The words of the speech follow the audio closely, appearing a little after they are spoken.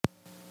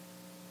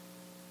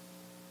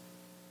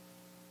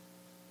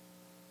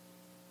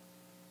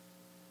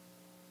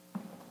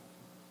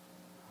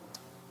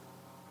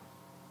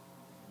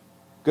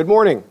Good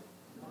morning.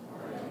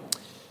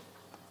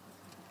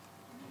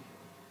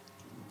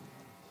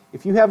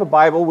 If you have a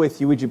Bible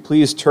with you, would you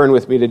please turn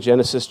with me to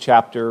Genesis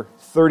chapter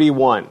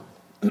 31.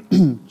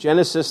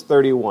 Genesis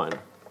 31.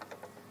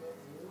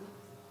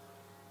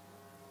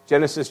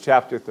 Genesis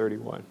chapter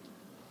 31.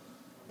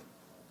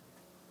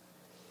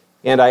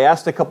 And I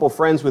asked a couple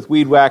friends with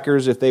weed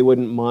whackers if they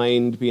wouldn't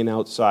mind being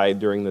outside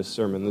during this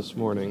sermon this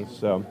morning.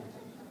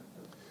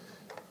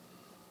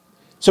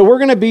 So we're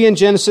going to be in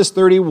Genesis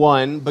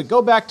 31, but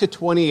go back to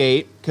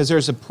 28 because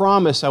there's a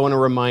promise I want to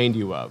remind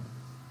you of.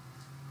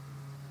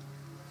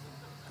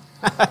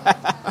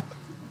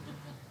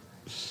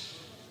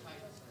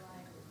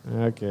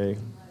 Okay.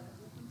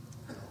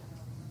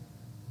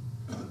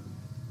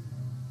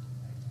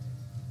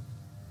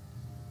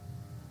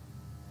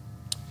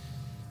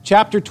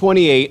 Chapter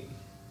 28,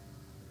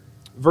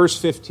 verse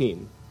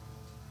 15.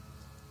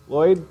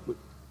 Lloyd, would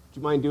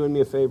you mind doing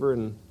me a favor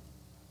and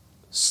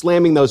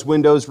slamming those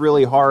windows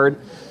really hard?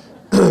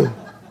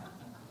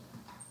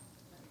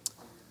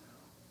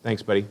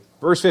 Thanks, buddy.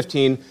 Verse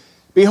 15.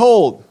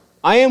 Behold,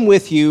 I am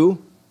with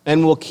you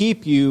and will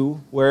keep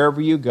you wherever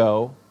you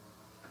go,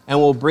 and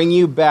will bring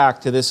you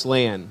back to this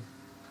land.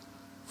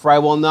 For I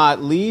will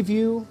not leave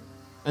you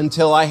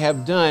until I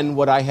have done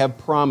what I have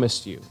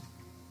promised you.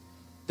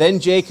 Then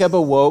Jacob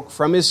awoke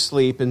from his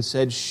sleep and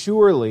said,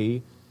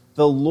 Surely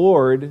the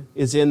Lord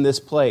is in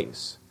this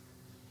place,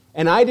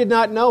 and I did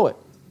not know it.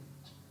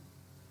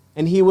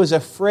 And he was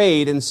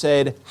afraid and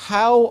said,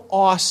 How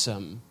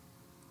awesome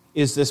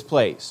is this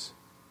place!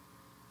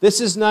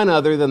 This is none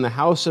other than the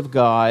house of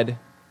God,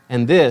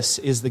 and this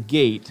is the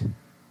gate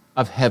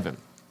of heaven.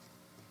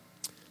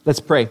 Let's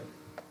pray.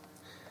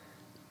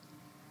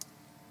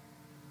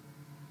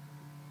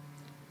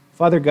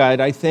 Father God,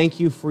 I thank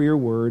you for your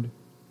word.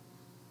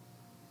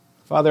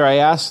 Father, I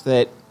ask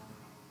that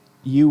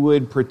you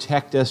would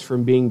protect us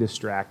from being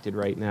distracted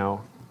right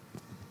now.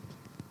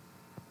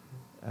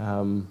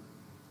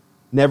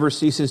 Never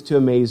ceases to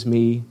amaze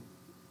me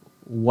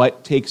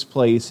what takes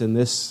place in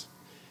this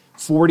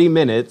 40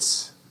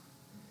 minutes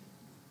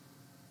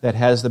that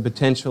has the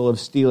potential of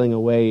stealing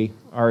away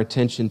our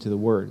attention to the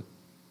Word.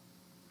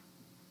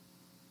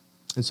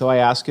 And so I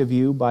ask of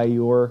you, by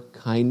your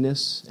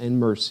kindness and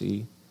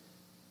mercy,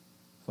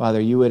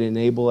 Father, you would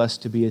enable us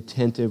to be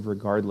attentive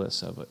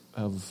regardless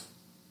of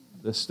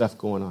the stuff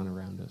going on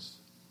around us.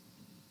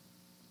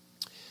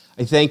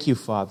 I thank you,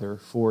 Father,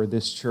 for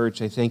this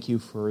church. I thank you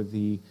for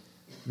the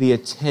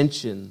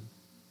attention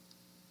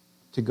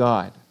to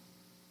God.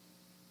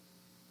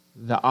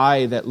 The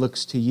eye that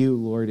looks to you,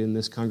 Lord, in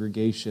this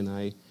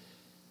congregation.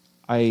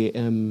 I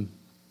am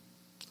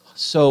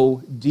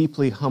so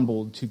deeply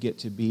humbled to get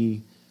to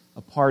be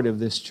a part of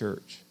this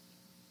church.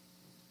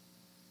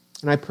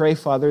 And I pray,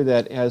 Father,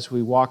 that as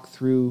we walk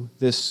through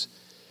this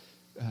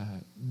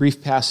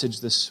brief passage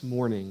this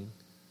morning,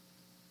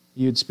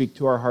 you'd speak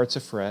to our hearts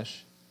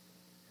afresh.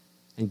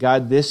 And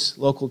God, this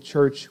local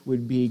church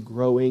would be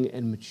growing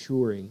and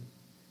maturing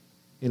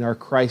in our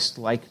Christ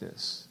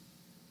likeness.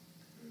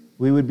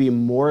 We would be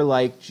more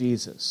like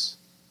Jesus.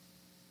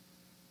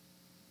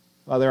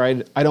 Father,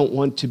 I don't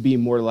want to be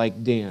more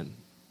like Dan.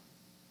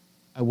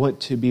 I want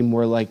to be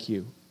more like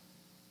you.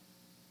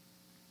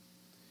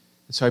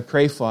 And so I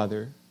pray,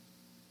 Father,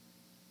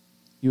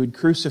 you would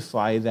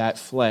crucify that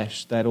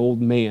flesh, that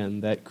old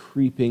man, that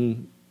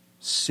creeping,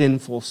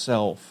 sinful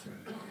self.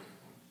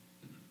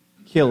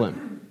 Kill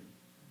him.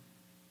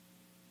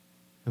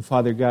 And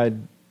Father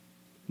God,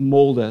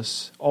 mold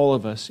us, all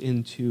of us,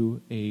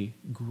 into a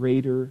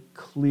greater,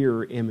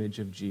 clearer image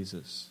of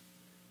Jesus.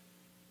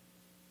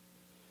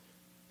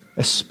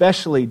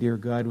 Especially, dear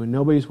God, when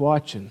nobody's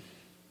watching.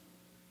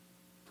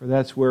 For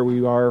that's where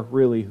we are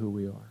really who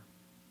we are.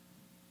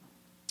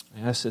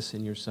 I ask this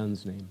in your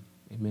Son's name.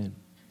 Amen.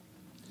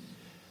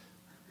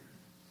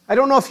 I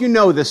don't know if you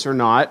know this or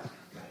not,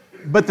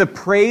 but the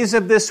praise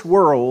of this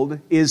world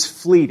is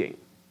fleeting.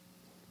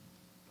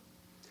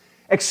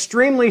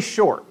 Extremely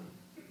short.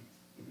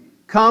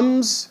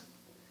 Comes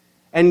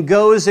and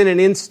goes in an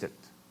instant.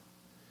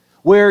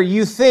 Where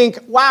you think,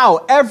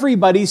 wow,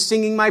 everybody's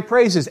singing my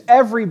praises.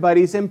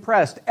 Everybody's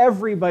impressed.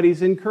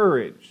 Everybody's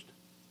encouraged.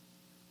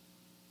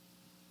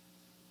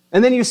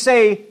 And then you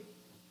say,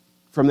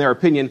 from their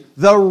opinion,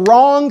 the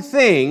wrong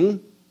thing,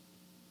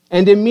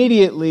 and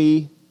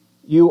immediately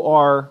you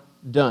are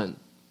done.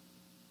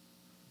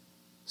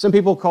 Some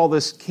people call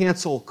this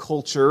cancel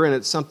culture, and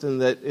it's something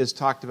that is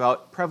talked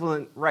about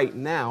prevalent right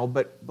now.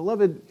 But,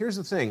 beloved, here's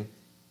the thing.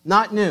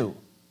 Not new.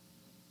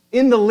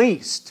 In the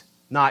least,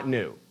 not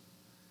new.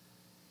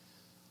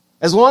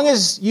 As long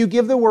as you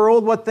give the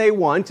world what they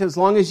want, as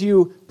long as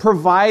you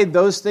provide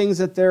those things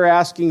that they're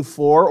asking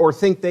for or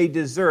think they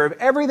deserve,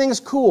 everything's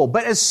cool.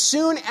 But as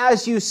soon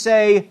as you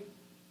say,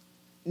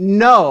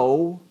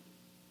 no,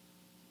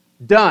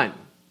 done.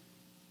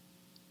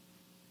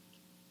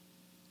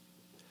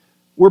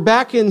 We're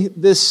back in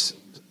this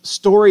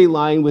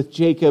storyline with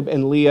Jacob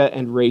and Leah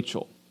and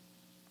Rachel.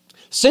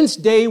 Since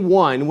day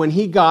one, when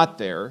he got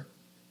there,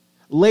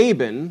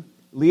 Laban,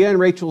 Leah and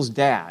Rachel's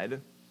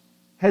dad,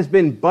 has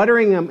been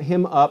buttering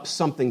him up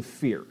something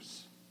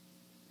fierce.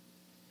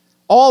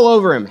 All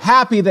over him,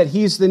 happy that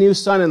he's the new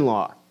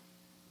son-in-law.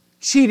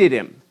 Cheated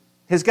him,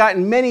 has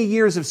gotten many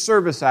years of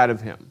service out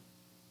of him.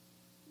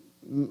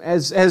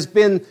 Has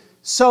been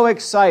so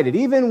excited.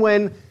 Even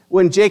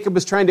when Jacob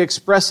was trying to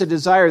express a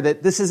desire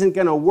that this isn't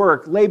going to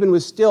work, Laban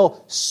was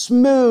still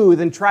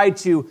smooth and tried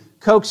to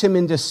coax him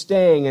into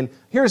staying. And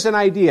here's an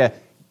idea.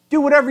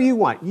 Do whatever you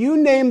want. You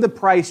name the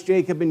price,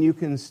 Jacob, and you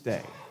can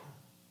stay.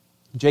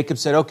 Jacob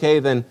said, okay,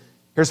 then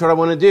here's what I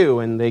want to do.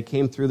 And they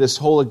came through this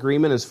whole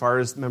agreement as far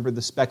as, remember,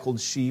 the speckled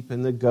sheep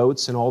and the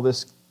goats and all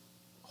this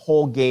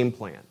whole game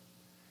plan.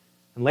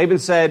 And Laban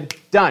said,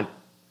 done.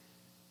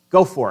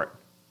 Go for it.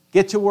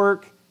 Get to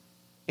work,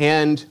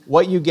 and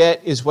what you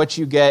get is what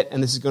you get,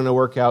 and this is going to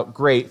work out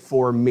great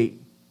for me.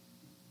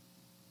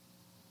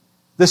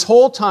 This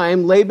whole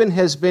time, Laban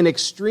has been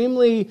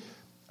extremely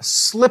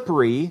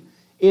slippery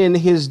in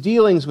his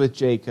dealings with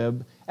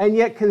Jacob, and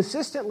yet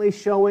consistently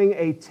showing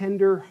a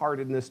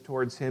tender-heartedness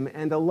towards him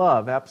and a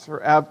love.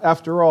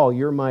 After all,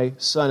 you're my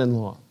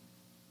son-in-law.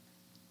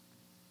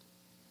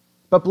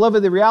 But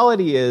beloved, the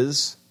reality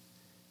is,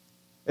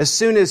 as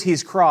soon as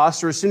he's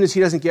crossed, or as soon as he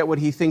doesn't get what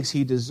he thinks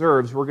he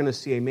deserves, we're going to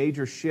see a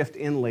major shift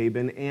in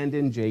Laban and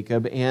in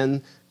Jacob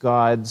and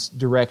God's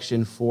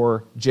direction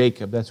for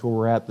Jacob. That's where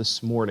we're at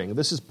this morning.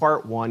 This is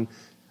part 1.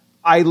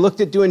 I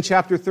looked at doing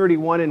chapter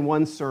 31 in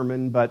one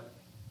sermon, but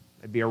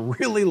it'd be a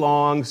really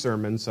long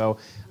sermon, so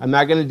I'm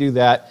not going to do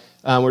that.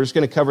 We're just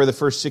going to cover the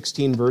first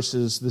 16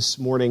 verses this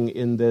morning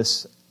in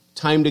this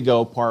Time to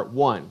Go, part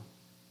 1.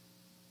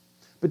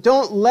 But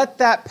don't let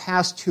that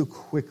pass too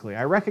quickly.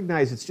 I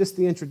recognize it's just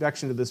the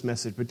introduction to this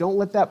message, but don't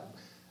let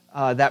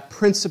that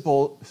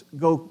principle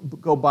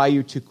go by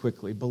you too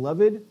quickly.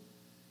 Beloved,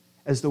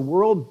 as the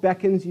world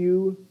beckons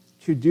you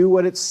to do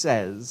what it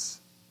says,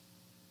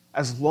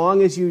 as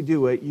long as you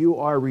do it, you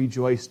are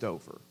rejoiced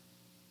over.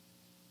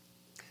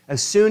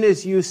 As soon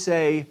as you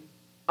say,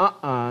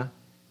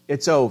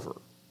 it's over.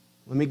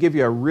 Let me give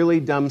you a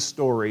really dumb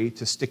story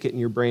to stick it in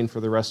your brain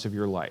for the rest of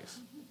your life.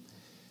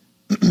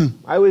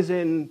 I was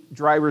in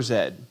driver's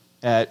ed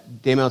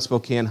at Daymount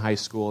Spokane High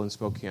School in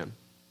Spokane.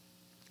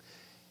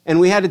 And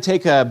we had to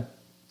take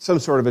some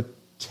sort of a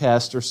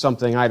test or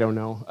something, I don't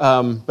know.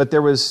 But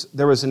there was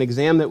an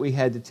exam that we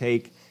had to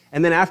take.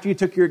 And then after you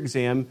took your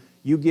exam,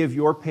 you give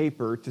your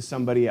paper to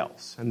somebody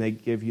else. And they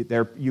give you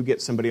you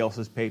get somebody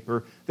else's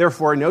paper.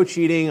 Therefore, no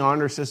cheating,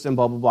 honor system,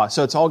 blah, blah, blah.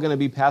 So it's all going to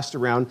be passed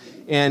around.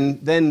 And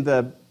then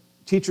the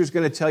teacher's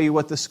going to tell you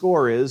what the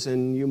score is,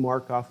 and you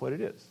mark off what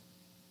it is.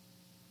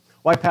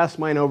 Well, I passed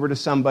mine over to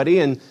somebody,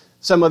 and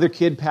some other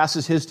kid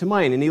passes his to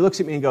mine, and he looks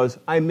at me and goes,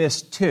 I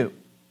missed 2.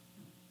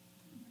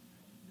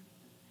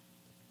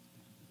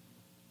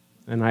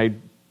 And I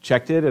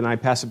checked it, and I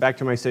passed it back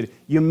to him. I said,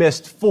 you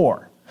missed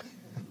 4.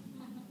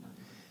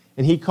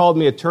 And he called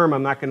me a term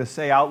I'm not going to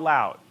say out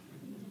loud.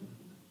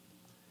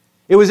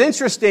 It was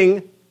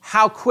interesting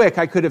how quick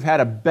I could have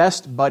had a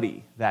best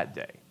buddy that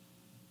day,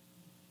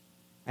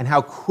 and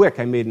how quick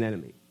I made an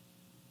enemy.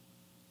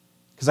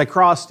 Because I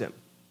crossed him.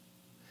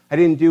 I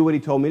didn't do what he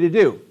told me to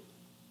do.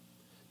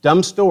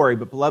 Dumb story,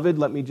 but beloved,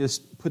 let me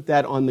just put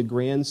that on the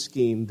grand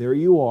scheme. There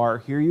you are,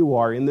 here you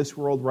are, in this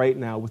world right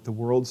now, with the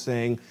world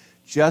saying,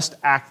 just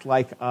act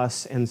like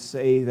us and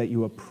say that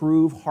you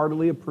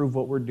heartily approve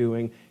what we're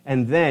doing,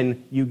 and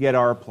then you get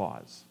our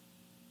applause.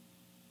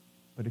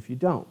 But if you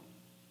don't,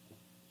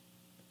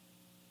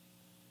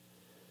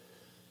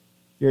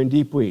 you're in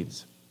deep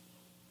weeds.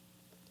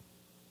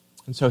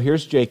 And so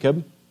here's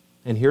Jacob,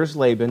 and here's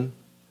Laban,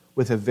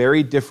 with a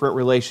very different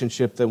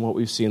relationship than what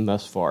we've seen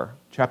thus far.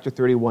 Chapter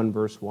 31,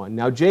 verse 1.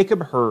 Now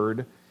Jacob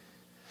heard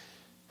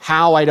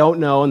how, I don't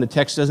know, and the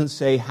text doesn't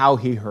say how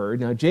he heard.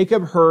 Now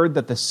Jacob heard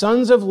that the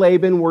sons of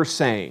Laban were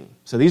saying,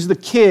 so these are the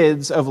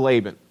kids of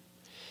Laban,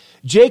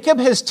 Jacob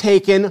has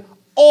taken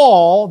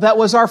all that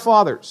was our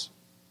father's,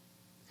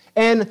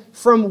 and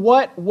from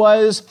what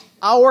was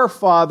our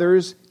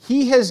father's,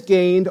 he has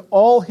gained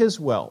all his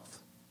wealth.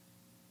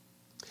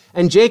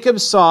 And Jacob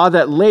saw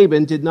that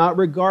Laban did not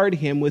regard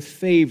him with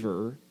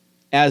favor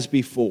as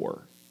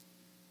before.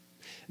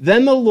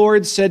 Then the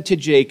Lord said to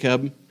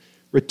Jacob,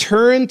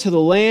 return to the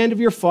land of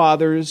your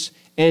fathers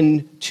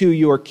and to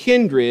your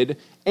kindred,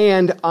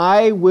 and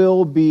I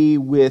will be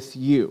with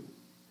you.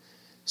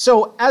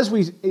 So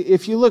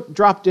if you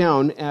drop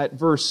down at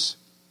verse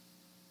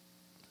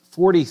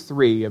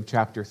 43 of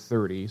chapter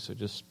 30, so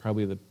just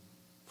probably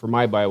for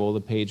my Bible,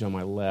 the page on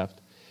my left,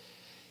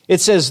 it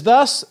says,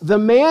 thus the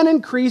man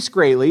increased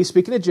greatly,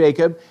 speaking of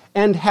Jacob,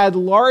 and had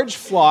large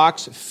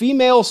flocks,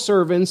 female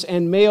servants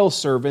and male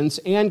servants,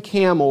 and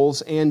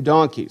camels and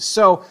donkeys.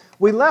 So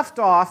we left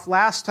off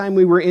last time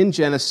we were in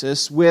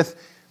Genesis with,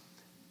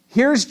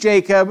 here's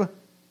Jacob,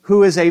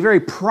 who is a very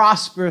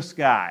prosperous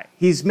guy.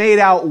 He's made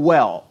out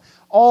well.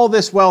 All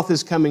this wealth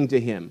is coming to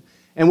him.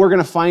 And we're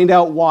going to find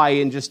out why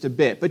in just a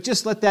bit. But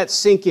just let that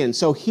sink in.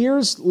 So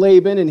here's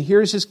Laban and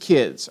here's his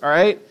kids, all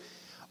right?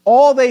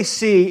 All they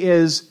see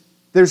is,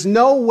 there's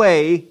no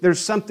way there's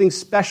something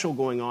special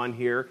going on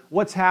here.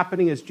 What's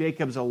happening is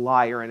Jacob's a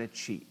liar and a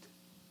cheat.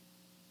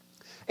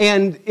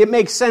 And it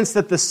makes sense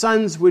that the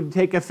sons would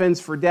take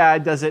offense for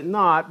dad, does it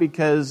not?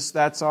 Because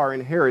that's our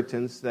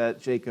inheritance that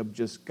Jacob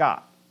just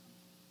got.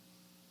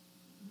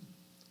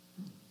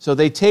 So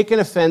they take an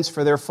offense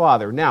for their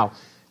father. Now,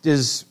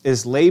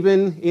 is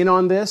Laban in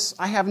on this?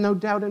 I have no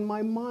doubt in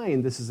my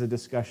mind this is a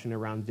discussion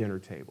around dinner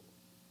table.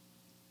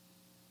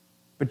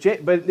 But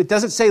it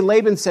doesn't say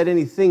Laban said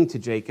anything to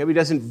Jacob. He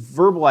doesn't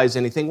verbalize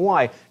anything.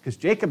 Why? Because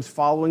Jacob's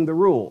following the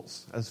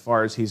rules as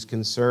far as he's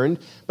concerned.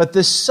 But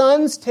the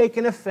sons take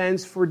an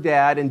offense for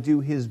dad and do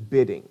his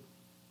bidding.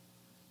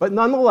 But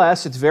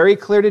nonetheless, it's very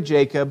clear to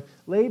Jacob,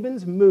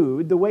 Laban's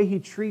mood, the way he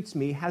treats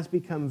me, has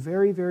become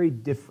very, very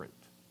different.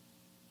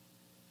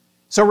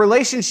 So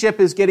relationship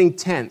is getting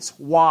tense.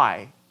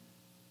 Why?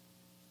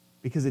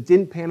 Because it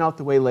didn't pan out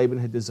the way Laban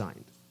had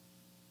designed.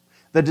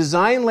 The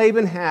design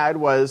Laban had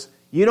was,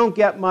 you don't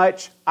get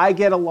much, I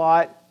get a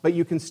lot, but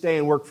you can stay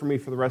and work for me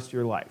for the rest of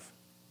your life.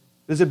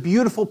 There's a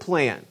beautiful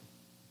plan.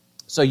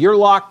 So you're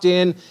locked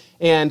in,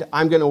 and this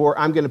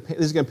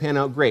is going to pan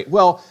out great.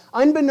 Well,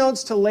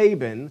 unbeknownst to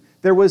Laban,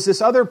 there was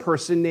this other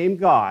person named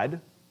God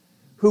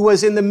who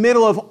was in the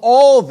middle of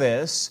all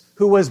this,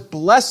 who was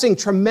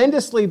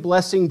tremendously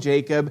blessing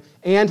Jacob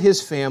and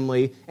his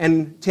family,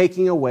 and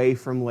taking away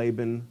from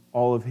Laban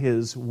all of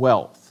his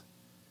wealth.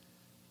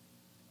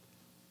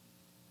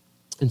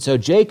 And so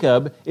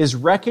Jacob is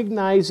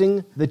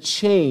recognizing the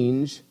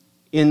change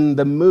in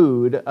the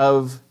mood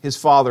of his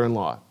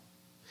father-in-law.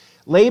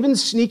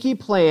 Laban's sneaky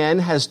plan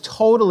has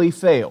totally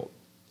failed.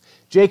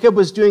 Jacob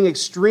was doing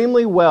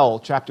extremely well,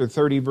 chapter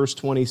 30, verse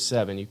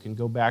 27. You can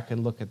go back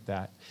and look at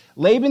that.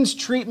 Laban's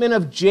treatment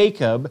of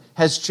Jacob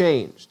has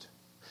changed.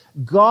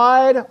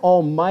 God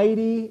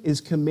Almighty is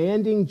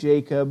commanding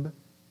Jacob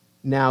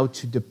now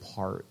to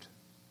depart.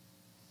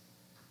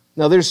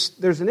 Now,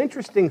 there's an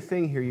interesting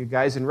thing here, you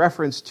guys, in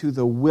reference to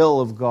the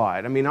will of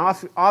God. I mean,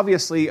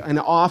 obviously and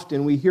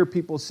often we hear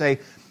people say,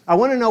 I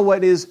want to know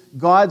what is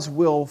God's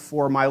will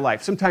for my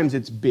life. Sometimes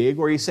it's big,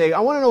 or you say, I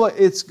want to know what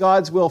it's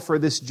God's will for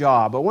this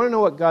job. I want to know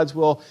what God's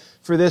will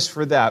for this,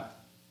 for that.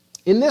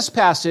 In this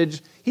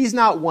passage, he's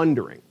not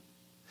wondering.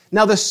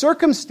 Now, the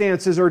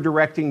circumstances are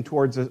directing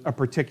towards a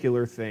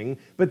particular thing,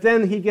 but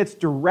then he gets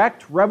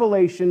direct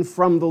revelation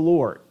from the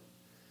Lord.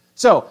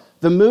 So,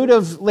 the mood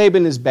of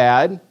Laban is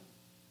bad.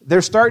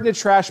 They're starting to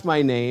trash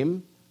my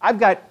name. I've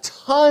got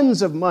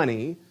tons of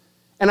money,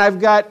 and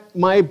I've got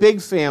my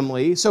big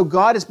family, so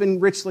God has been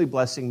richly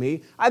blessing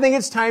me. I think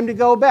it's time to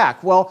go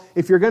back. Well,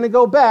 if you're going to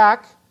go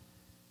back,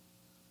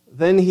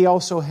 then he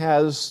also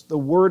has the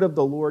word of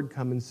the Lord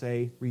come and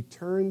say,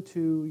 return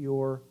to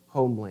your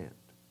homeland.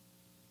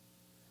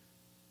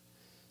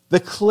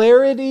 The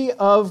clarity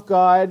of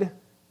God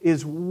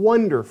is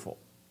wonderful.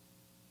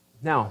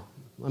 Now,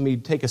 let me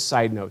take a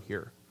side note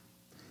here.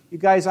 You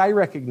guys, I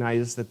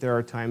recognize that there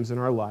are times in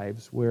our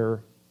lives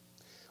where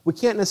we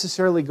can't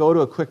necessarily go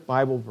to a quick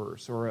Bible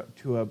verse or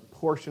to a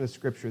portion of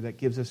Scripture that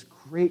gives us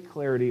great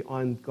clarity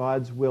on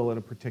God's will in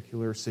a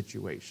particular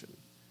situation.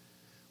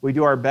 We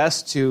do our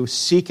best to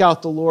seek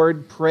out the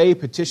Lord, pray,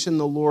 petition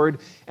the Lord,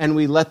 and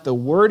we let the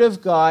Word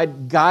of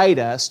God guide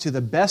us to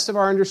the best of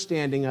our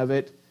understanding of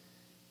it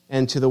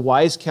and to the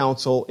wise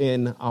counsel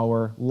in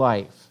our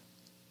life.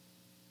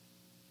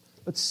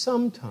 But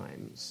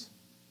sometimes,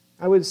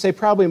 I would say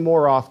probably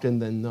more often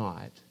than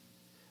not,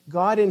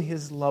 God in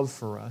His love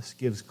for us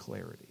gives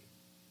clarity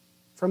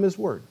from His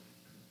Word.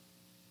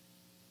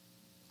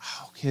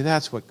 Okay,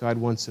 that's what God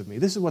wants of me.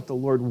 This is what the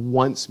Lord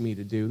wants me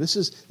to do. This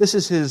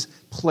is His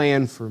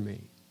plan for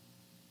me.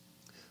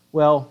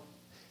 Well,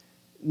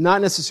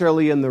 not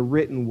necessarily in the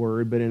written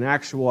word, but in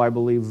actual, I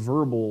believe,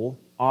 verbal,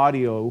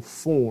 audio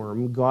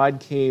form, God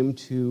came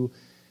to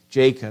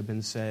Jacob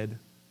and said,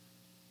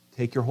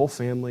 take your whole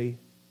family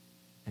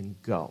and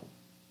go.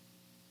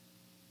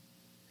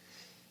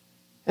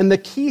 And the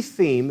key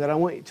theme that I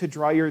want to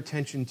draw your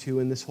attention to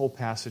in this whole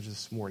passage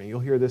this morning, you'll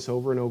hear this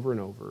over and over and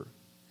over,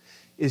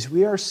 is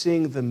we are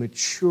seeing the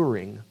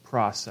maturing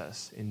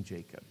process in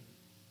Jacob.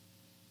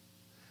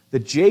 The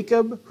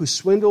Jacob who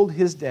swindled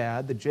his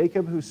dad, the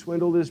Jacob who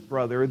swindled his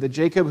brother, the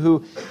Jacob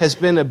who has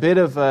been a bit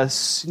of a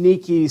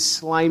sneaky,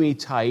 slimy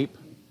type,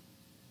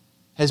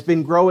 has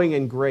been growing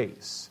in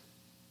grace.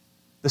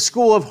 The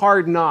school of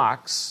hard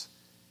knocks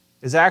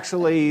is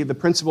actually, the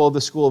principal of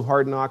the school of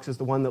hard knocks is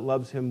the one that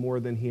loves him more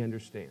than he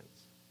understands.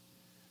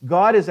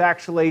 God is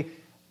actually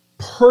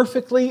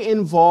perfectly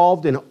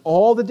involved in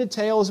all the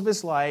details of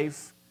his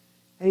life,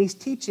 and He's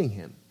teaching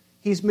him.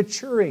 He's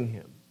maturing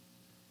him.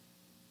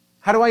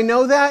 How do I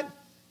know that?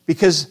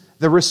 Because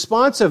the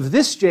response of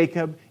this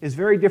Jacob is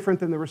very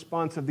different than the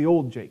response of the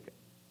old Jacob.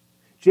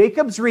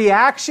 Jacob's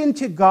reaction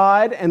to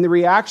God and the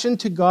reaction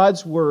to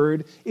God's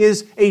word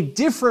is a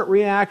different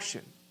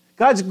reaction.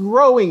 God's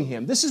growing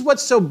him. This is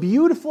what's so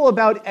beautiful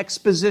about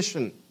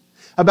exposition,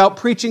 about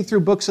preaching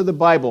through books of the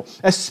Bible,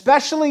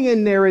 especially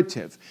in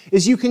narrative,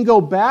 is you can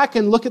go back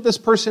and look at this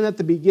person at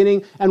the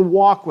beginning and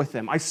walk with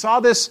them. I saw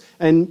this,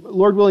 and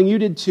Lord willing, you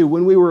did too,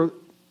 when we were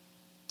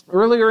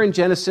earlier in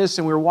Genesis,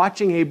 and we were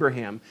watching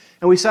Abraham,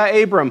 and we saw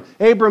Abram,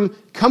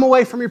 come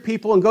away from your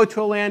people and go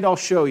to a land I'll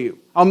show you.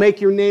 I'll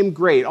make your name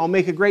great. I'll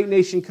make a great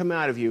nation come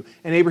out of you.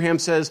 And Abraham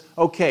says,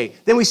 okay.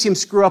 Then we see him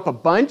screw up a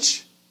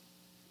bunch,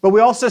 but we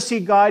also see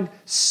God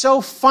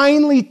so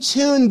finely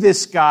tune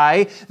this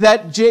guy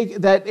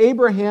that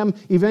Abraham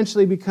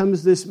eventually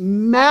becomes this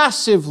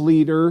massive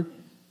leader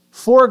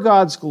for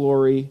God's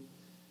glory,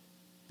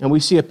 and we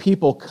see a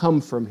people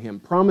come from him,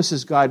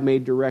 promises God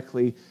made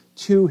directly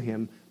to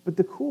him. But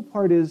the cool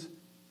part is,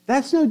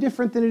 that's no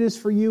different than it is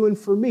for you and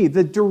for me.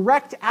 The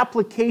direct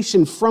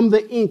application from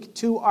the ink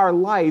to our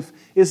life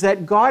is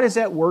that God is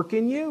at work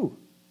in you.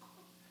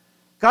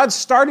 God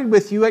started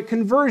with you at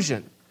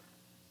conversion.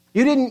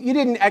 You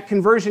didn't at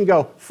conversion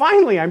go,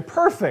 finally, I'm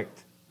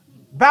perfect.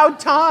 About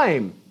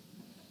time.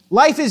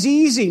 Life is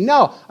easy.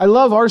 No, I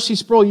love R.C.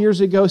 Sproul years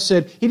ago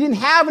said he didn't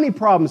have any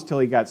problems till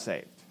he got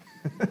saved.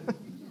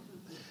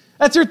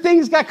 That's where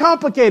things got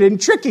complicated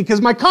and tricky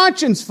because my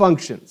conscience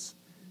functions.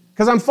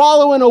 Because I'm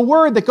following a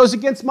word that goes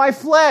against my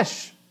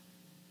flesh.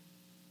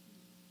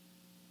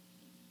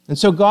 And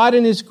so God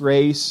in his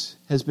grace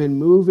has been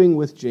moving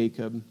with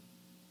Jacob.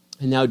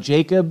 And now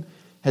Jacob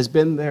has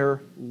been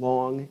there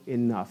long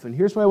enough. And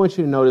here's what I want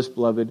you to notice,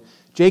 beloved.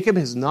 Jacob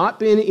has not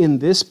been in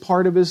this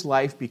part of his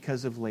life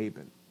because of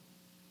Laban.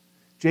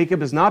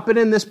 Jacob has not been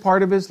in this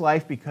part of his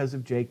life because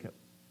of Jacob.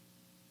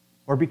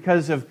 Or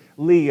because of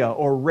Leah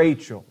or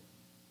Rachel.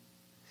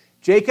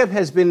 Jacob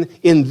has been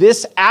in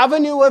this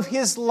avenue of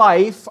his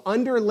life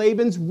under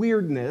Laban's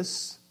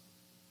weirdness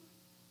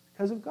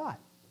because of God.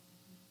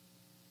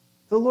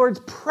 The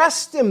Lord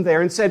pressed him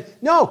there and said,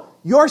 no,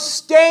 you're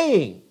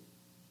staying.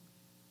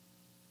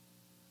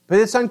 But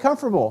it's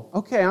uncomfortable.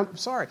 Okay, I'm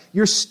sorry.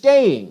 You're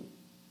staying.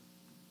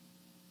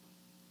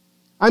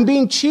 I'm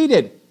being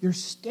cheated. You're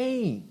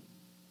staying.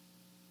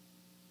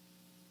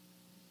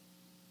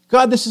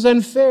 God, this is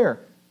unfair.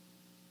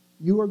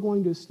 You are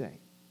going to stay.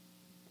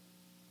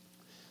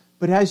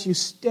 But as you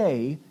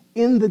stay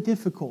in the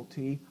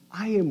difficulty,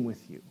 I am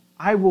with you.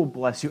 I will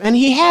bless you. And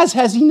he has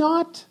he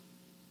not?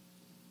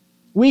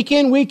 Week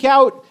in, week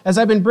out, as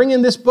I've been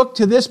bringing this book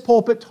to this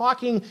pulpit,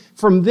 talking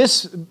from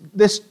this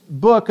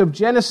book of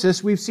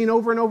Genesis, we've seen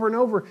over and over and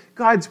over,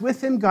 God's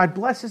with him, God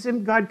blesses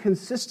him, God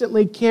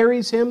consistently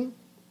carries him.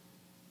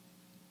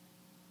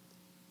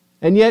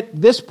 And yet,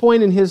 this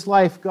point in his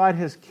life, God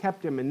has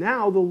kept him. And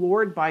now the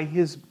Lord, by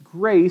his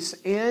grace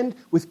and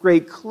with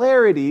great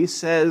clarity,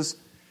 says,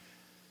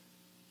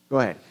 go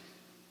ahead.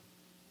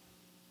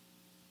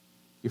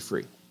 You're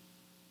free.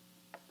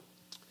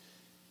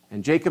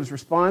 And Jacob's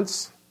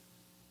response,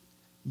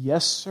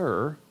 yes,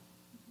 sir.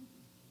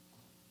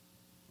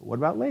 But what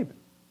about Laban?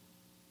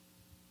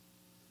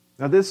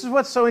 Now, this is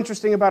what's so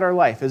interesting about our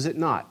life, is it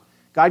not?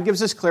 God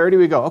gives us clarity.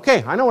 We go,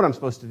 okay, I know what I'm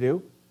supposed to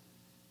do.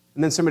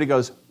 And then somebody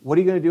goes, what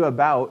are you going to do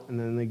about? And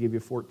then they give you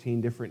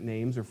 14 different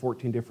names or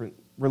 14 different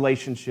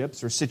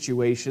relationships or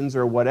situations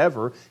or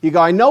whatever. You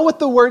go, I know what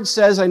the Word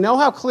says. I know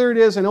how clear it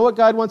is. I know what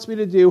God wants me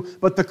to do.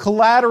 But the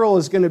collateral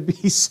is going to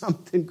be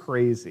something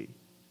crazy.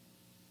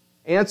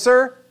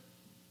 Answer?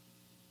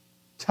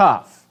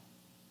 Tough.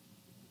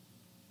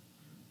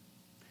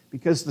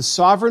 Because the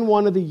sovereign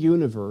one of the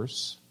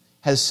universe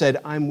has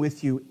said, I'm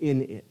with you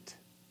in it.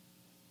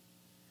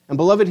 And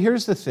beloved,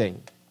 here's the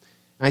thing.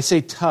 I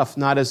say tough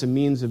not as a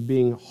means of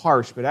being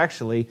harsh, but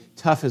actually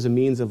tough as a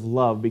means of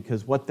love,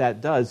 because what that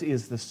does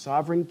is the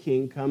sovereign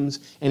king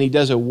comes and he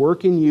does a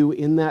work in you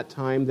in that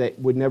time that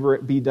would never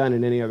be done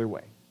in any other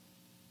way.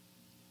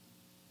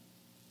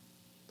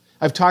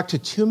 I've talked to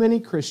too many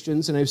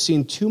Christians and I've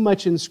seen too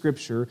much in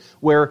Scripture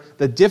where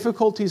the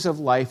difficulties of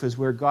life is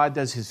where God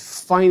does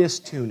his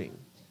finest tuning.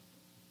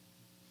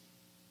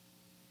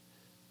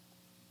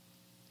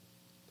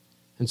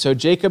 And so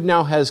Jacob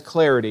now has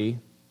clarity,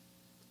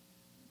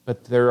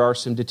 but there are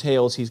some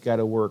details he's got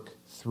to work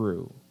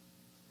through.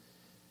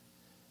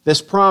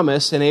 This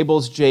promise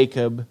enables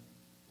Jacob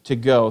to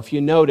go. If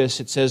you notice,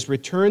 it says,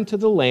 return to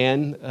the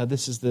land.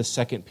 This is the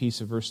second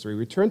piece of verse 3.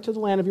 Return to the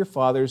land of your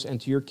fathers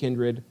and to your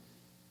kindred,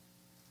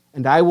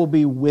 and I will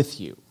be with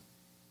you.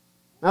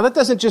 Now, that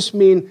doesn't just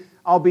mean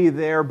I'll be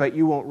there, but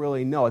you won't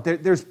really know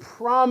it. There's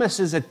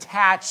promises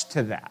attached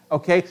to that,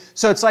 okay?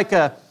 So it's like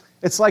a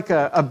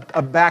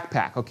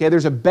backpack, okay?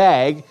 There's a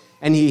bag,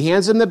 and he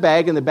hands him the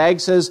bag, and the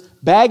bag says,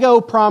 Bag o'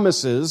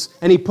 promises,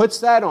 and he puts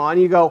that on.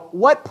 You go,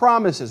 what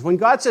promises? When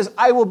God says,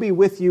 I will be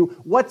with you,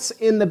 what's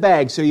in the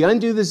bag? So you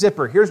undo the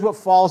zipper. Here's what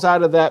falls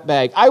out of that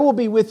bag. I will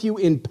be with you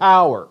in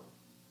power.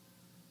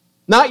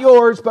 Not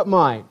yours, but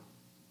mine.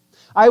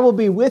 I will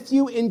be with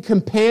you in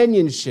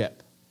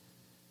companionship.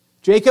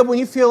 Jacob, when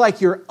you feel like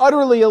you're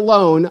utterly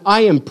alone,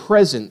 I am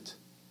present.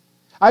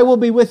 I will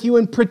be with you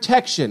in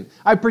protection.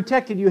 I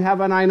protected you,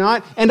 haven't I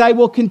not? And I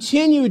will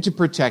continue to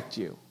protect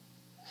you.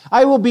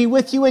 I will be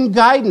with you in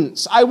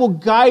guidance. I will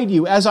guide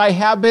you as I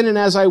have been and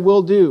as I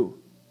will do.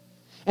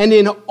 And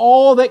in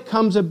all that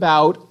comes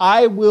about,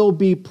 I will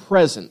be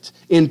present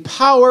in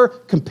power,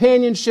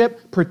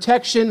 companionship,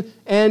 protection,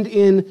 and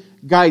in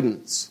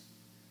guidance.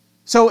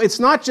 So it's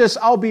not just,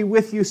 I'll be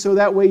with you so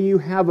that way you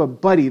have a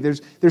buddy.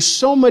 There's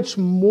so much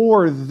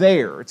more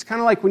there. It's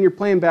kind of like when you're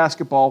playing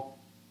basketball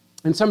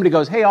and somebody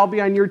goes, hey, I'll be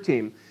on your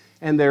team.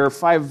 And they're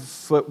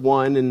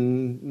 5'1"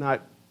 and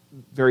not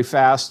very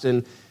fast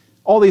and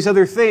all these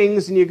other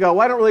things. And you go,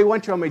 well, I don't really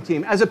want you on my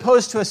team. As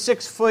opposed to a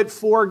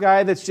 6'4"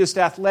 guy that's just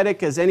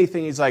athletic as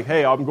anything. He's like,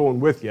 hey, I'm going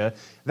with you.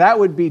 That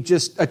would be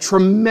just a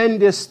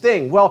tremendous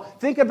thing. Well,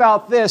 think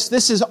about this.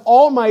 This is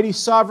Almighty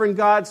Sovereign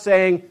God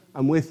saying,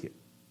 I'm with you.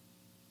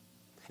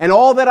 And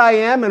all that I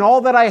am and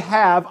all that I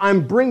have,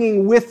 I'm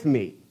bringing with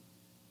me.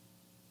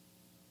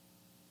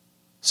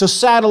 So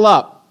saddle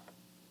up,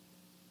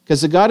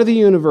 because the God of the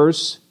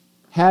universe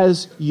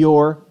has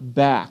your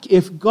back.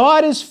 If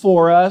God is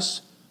for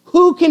us,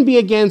 who can be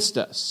against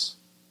us?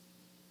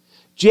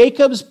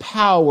 Jacob's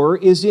power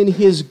is in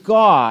his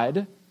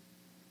God,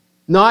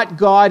 not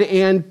God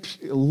and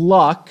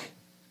luck.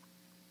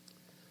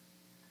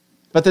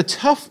 But the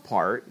tough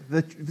part,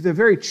 the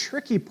very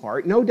tricky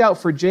part, no doubt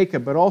for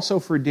Jacob, but also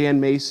for Dan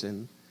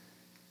Mason,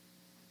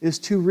 is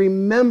to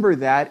remember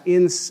that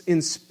in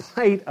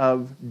spite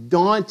of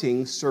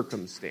daunting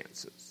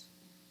circumstances.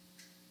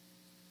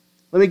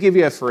 Let me give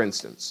you a for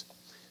instance.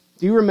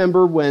 Do you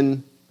remember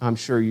when, I'm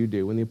sure you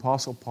do, when the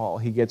Apostle Paul,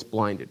 he gets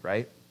blinded,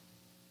 right?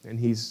 And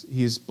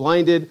he's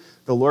blinded.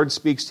 The Lord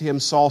speaks to him,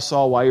 Saul,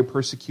 Saul, why are you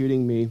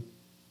persecuting me? Do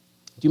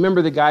you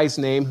remember the guy's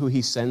name who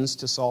he sends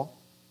to Saul?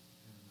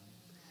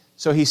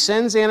 So he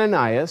sends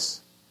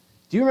Ananias.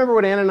 Do you remember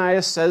what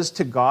Ananias says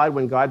to God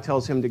when God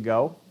tells him to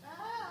go?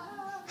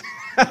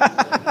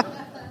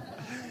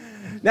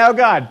 Now,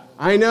 God,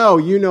 I know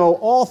you know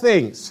all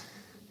things.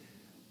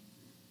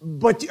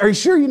 But are you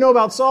sure you know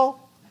about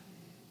Saul?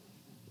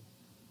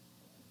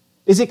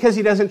 Is it because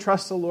he doesn't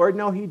trust the Lord?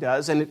 No, he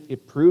does, and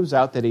it proves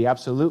out that he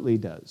absolutely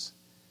does.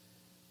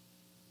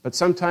 But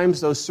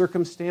sometimes those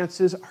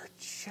circumstances are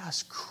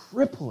just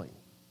crippling.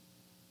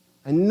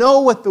 I know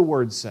what the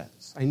Word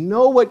says. I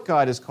know what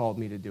God has called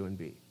me to do and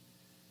be.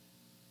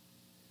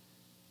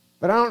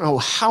 But I don't know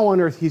how on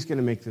earth he's going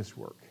to make this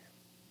work.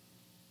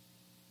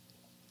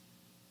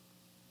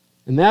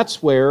 And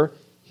that's where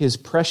his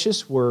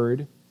precious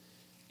word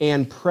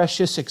and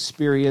precious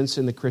experience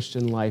in the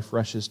Christian life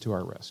rushes to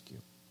our rescue.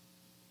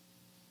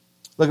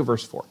 Look at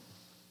verse 4.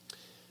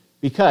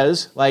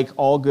 Because, like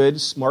all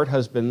good, smart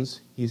husbands,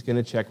 he's going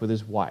to check with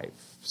his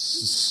wife.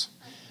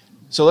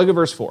 So look at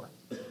verse 4.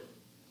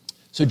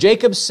 So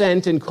Jacob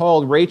sent and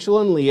called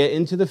Rachel and Leah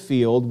into the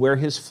field where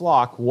his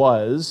flock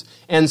was,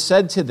 and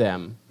said to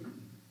them,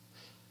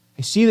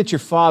 I see that your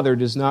father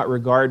does not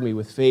regard me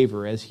with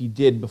favor as he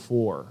did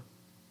before.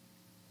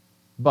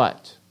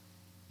 But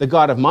the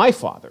God of my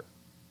father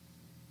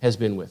has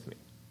been with me.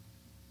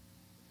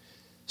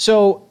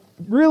 So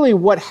really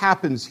what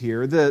happens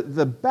here,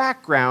 the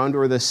background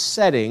or the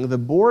setting, the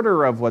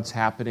border of what's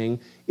happening,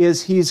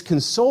 is he's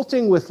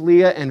consulting with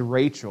Leah and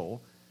Rachel,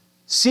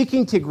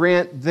 seeking to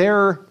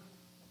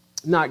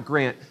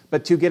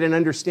but to get an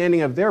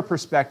understanding of their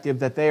perspective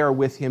that they are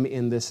with him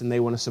in this and they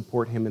want to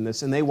support him in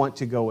this and they want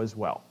to go as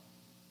well.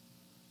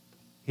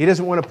 He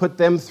doesn't want to put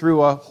them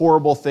through a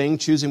horrible thing,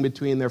 choosing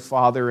between their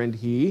father and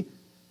he.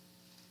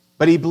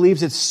 But he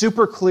believes it's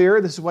super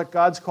clear, this is what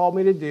God's called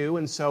me to do,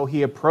 and so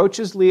he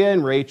approaches Leah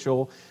and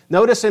Rachel.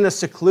 Notice in a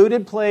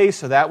secluded place,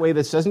 so that way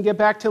this doesn't get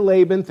back to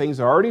Laban. Things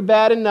are already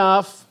bad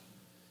enough.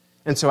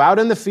 And so out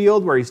in the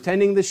field where he's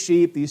tending the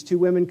sheep, these two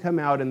women come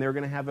out and they're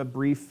going to have a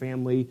brief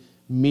family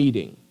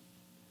meeting.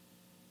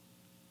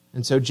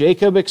 And so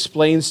Jacob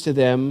explains to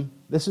them,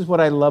 this is what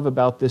I love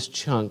about this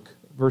chunk,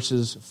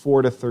 verses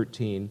 4 to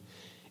 13,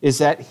 is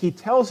that he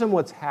tells them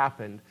what's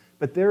happened,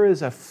 but there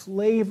is a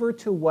flavor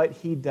to what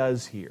he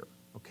does here.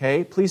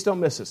 Okay? Please don't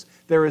miss this.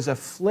 There is a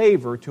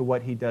flavor to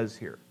what he does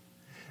here.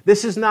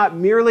 This is not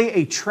merely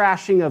a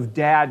trashing of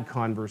dad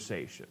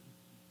conversation.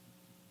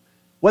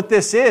 What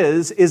this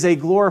is a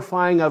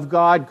glorifying of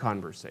God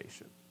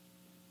conversation.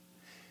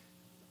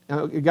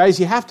 Now, guys,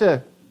 you have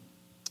to,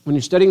 when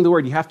you're studying the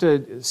Word, you have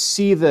to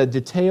see the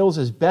details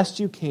as best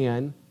you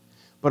can,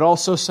 but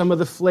also some of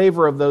the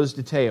flavor of those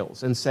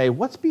details and say,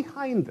 what's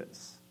behind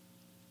this?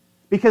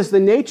 Because the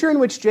nature in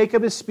which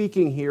Jacob is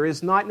speaking here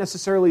is not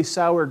necessarily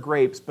sour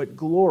grapes, but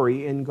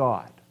glory in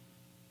God.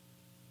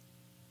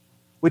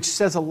 Which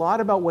says a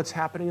lot about what's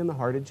happening in the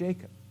heart of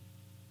Jacob.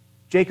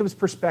 Jacob's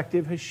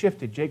perspective has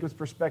shifted. Jacob's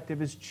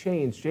perspective has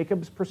changed.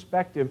 Jacob's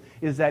perspective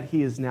is that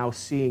he is now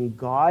seeing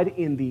God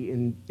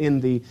in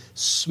the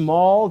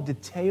small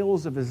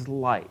details of his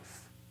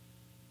life.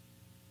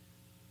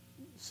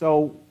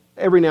 So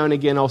every now and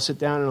again, I'll sit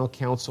down and I'll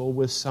counsel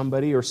with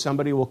somebody, or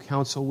somebody will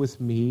counsel with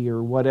me,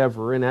 or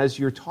whatever. And as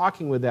you're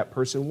talking with that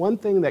person, one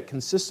thing that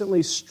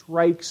consistently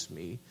strikes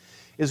me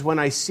is when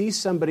I see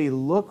somebody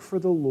look for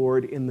the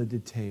Lord in the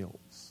details.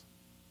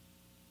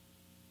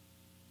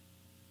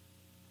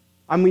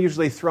 I'm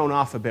usually thrown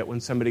off a bit when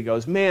somebody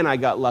goes, man, I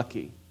got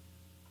lucky.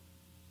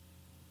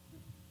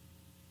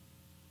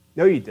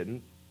 No, you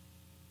didn't.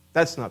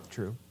 That's not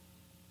true.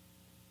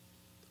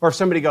 Or if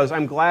somebody goes,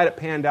 I'm glad it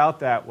panned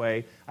out that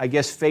way. I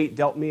guess fate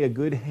dealt me a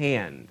good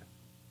hand.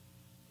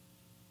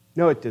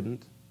 No, it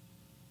didn't.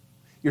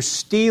 You're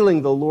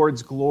stealing the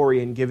Lord's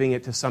glory and giving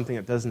it to something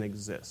that doesn't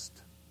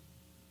exist.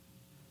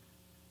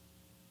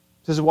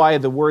 This is why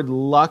the word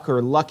luck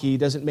or lucky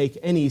doesn't make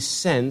any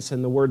sense,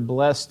 and the word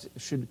blessed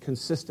should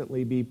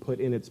consistently be put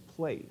in its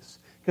place,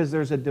 because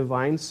there's a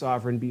divine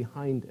sovereign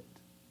behind it,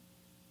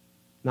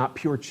 not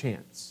pure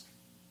chance.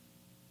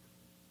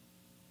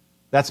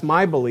 That's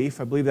my belief.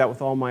 I believe that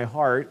with all my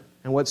heart.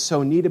 And what's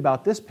so neat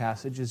about this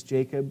passage is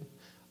Jacob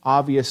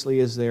obviously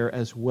is there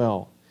as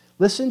well.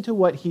 Listen to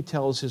what he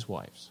tells his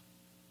wives.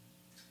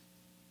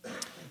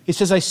 He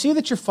says, I see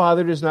that your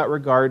father does not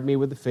regard me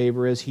with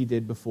favor as he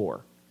did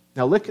before.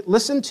 Now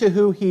listen to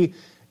who he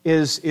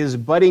is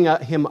butting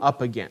him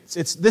up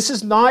against. This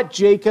is not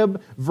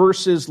Jacob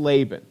versus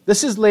Laban.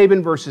 This is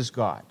Laban versus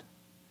God.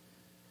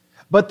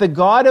 But the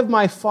God of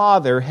my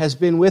father has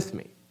been with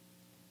me.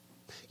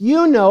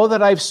 You know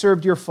that I've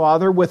served your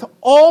father with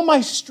all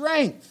my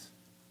strength.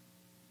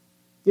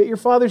 Yet your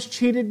father's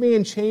cheated me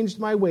and changed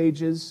my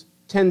wages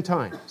 10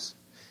 times.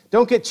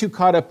 Don't get too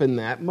caught up in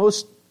that.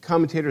 Most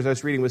commentators I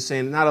was reading was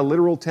saying not a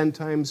literal 10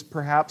 times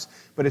perhaps,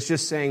 but it's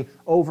just saying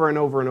over and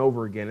over and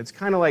over again. It's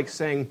kind of like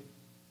saying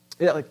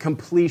like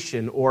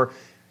completion, or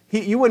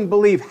you wouldn't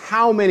believe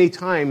how many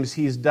times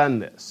he's done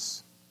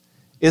this.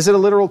 Is it a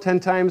literal 10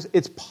 times?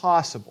 It's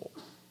possible.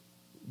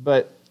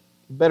 But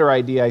the better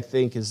idea, I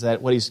think, is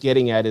that what he's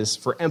getting at is,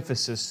 for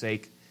emphasis'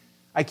 sake,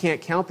 I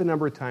can't count the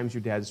number of times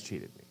your dad's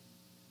cheated me.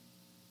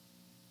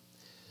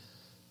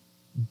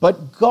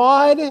 But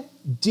God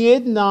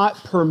did not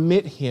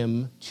permit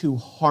him to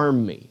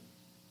harm me.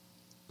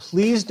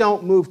 Please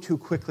don't move too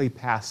quickly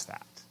past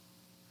that.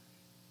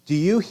 Do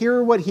you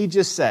hear what he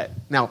just said?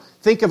 Now,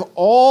 think of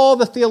all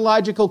the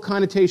theological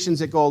connotations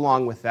that go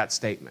along with that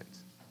statement.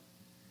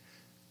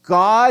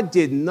 God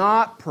did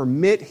not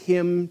permit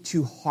him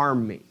to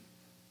harm me.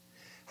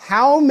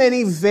 How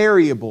many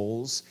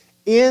variables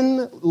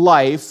in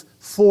life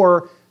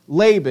for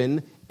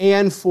Laban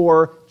and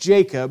for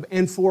Jacob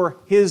and for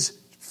his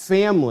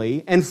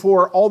family and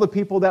for all the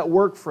people that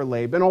work for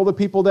Laban, all the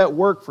people that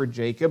work for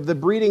Jacob, the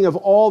breeding of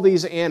all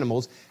these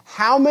animals,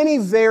 how many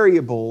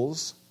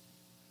variables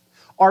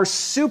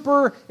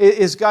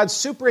is God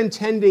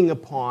superintending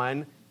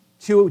upon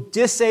to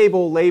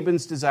disable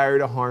Laban's desire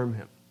to harm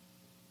him?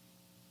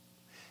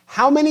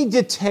 How many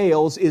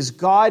details is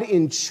God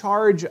in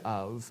charge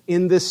of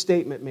in this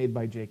statement made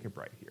by Jacob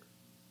right here?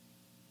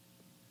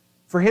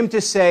 For him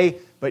to say,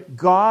 but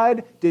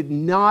God did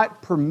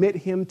not permit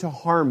him to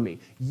harm me.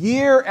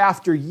 Year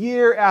after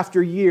year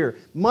after year,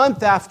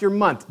 month after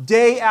month,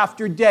 day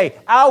after day,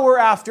 hour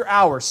after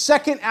hour,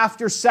 second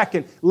after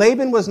second,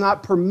 Laban was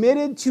not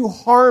permitted to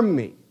harm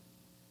me.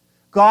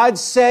 God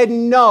said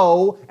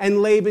no,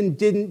 and Laban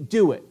didn't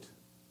do it.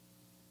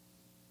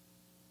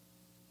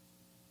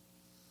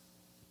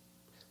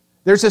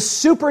 There's a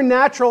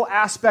supernatural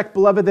aspect,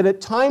 beloved, that at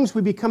times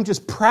we become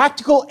just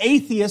practical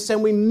atheists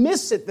and we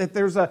miss it, that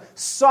there's a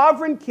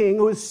sovereign king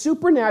who is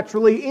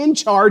supernaturally in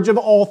charge of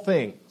all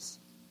things.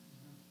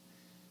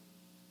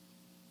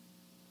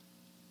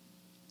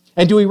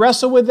 And do we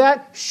wrestle with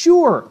that?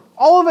 Sure.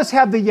 All of us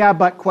have the yeah,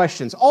 but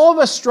questions. All of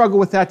us struggle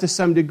with that to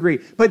some degree.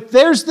 But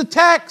there's the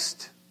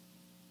text.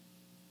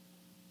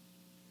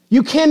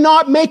 You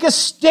cannot make a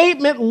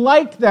statement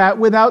like that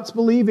without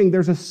believing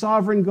there's a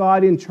sovereign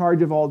God in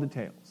charge of all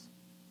details.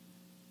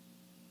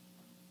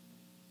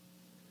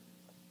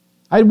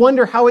 I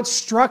wonder how it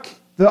struck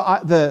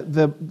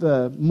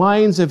the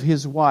minds of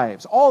his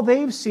wives. All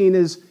they've seen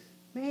is,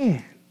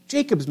 man,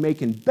 Jacob's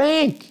making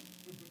bank.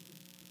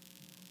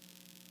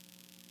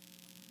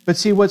 But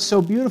see, what's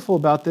so beautiful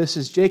about this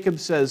is Jacob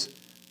says,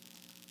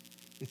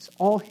 it's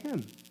all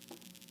him.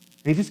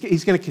 And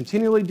he's going to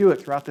continually do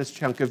it throughout this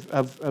chunk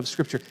of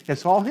Scripture.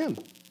 It's all him.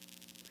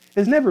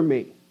 It's never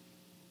me.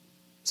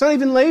 It's not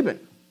even Laban.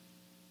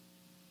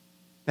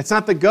 It's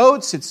not the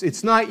goats.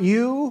 It's not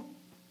you.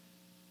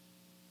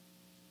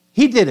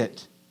 He did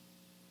it.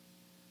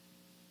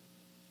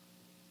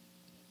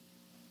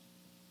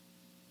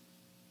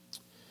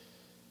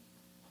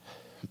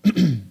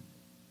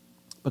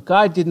 But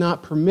God did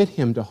not permit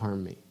him to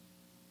harm me.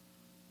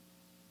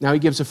 Now he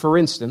gives a for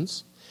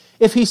instance.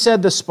 If he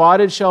said, the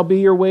spotted shall be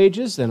your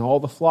wages, then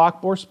all the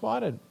flock bore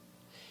spotted.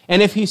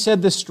 And if he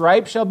said, the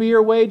striped shall be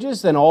your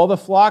wages, then all the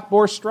flock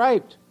bore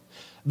striped.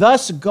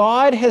 Thus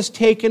God has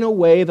taken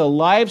away the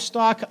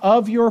livestock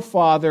of your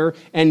father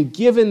and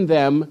given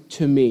them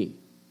to me.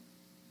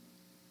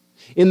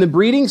 In the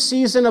breeding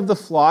season of the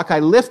flock, I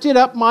lifted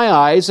up my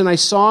eyes, and I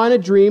saw in a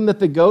dream that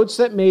the goats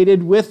that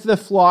mated with the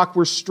flock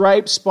were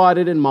striped,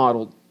 spotted, and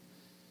mottled.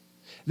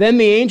 Then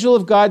the angel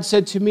of God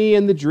said to me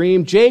in the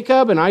dream,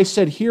 Jacob, and I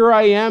said, here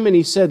I am. And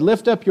he said,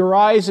 lift up your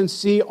eyes and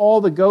see all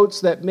the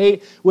goats that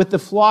mate with the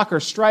flock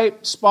are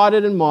striped,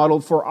 spotted, and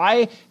mottled, for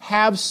I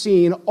have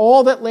seen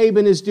all that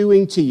Laban is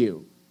doing to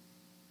you.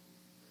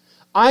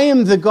 I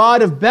am the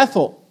God of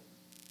Bethel,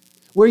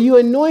 where you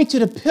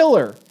anointed a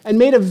pillar and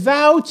made a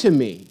vow to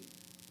me.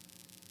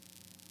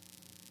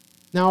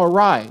 Now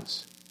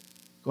arise,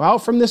 go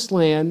out from this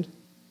land,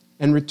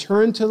 and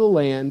return to the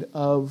land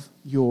of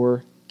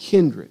your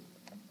kindred.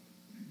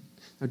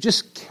 Now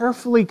just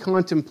carefully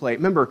contemplate.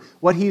 Remember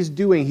what he's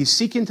doing. He's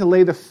seeking to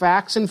lay the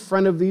facts in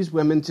front of these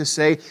women to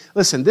say,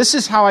 listen, this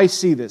is how I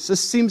see this. This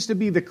seems to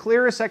be the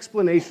clearest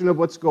explanation of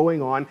what's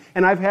going on.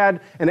 And I've had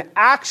an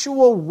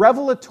actual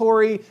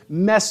revelatory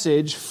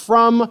message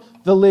from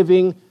the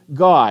living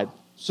God.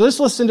 So let's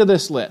listen to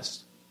this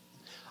list.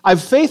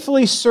 I've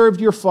faithfully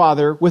served your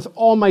father with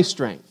all my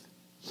strength.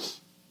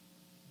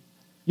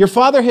 Your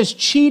father has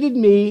cheated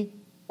me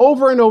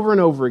over and over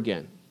and over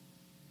again.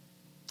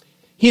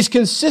 He's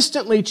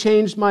consistently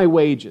changed my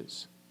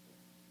wages.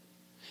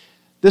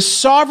 The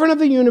sovereign of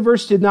the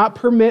universe did not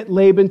permit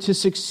Laban to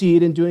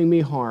succeed in doing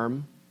me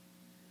harm.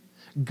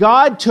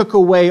 God took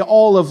away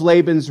all of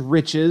Laban's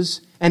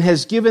riches and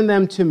has given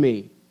them to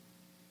me.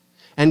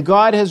 And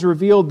God has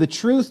revealed the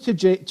truth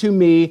to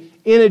me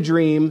in a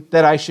dream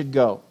that I should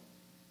go.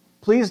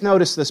 Please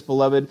notice this,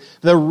 beloved.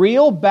 The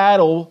real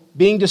battle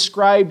being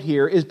described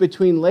here is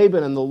between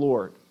Laban and the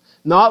Lord,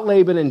 not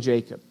Laban and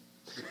Jacob.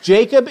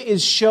 Jacob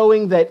is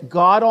showing that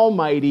God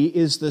Almighty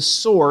is the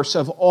source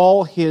of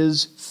all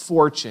his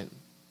fortune.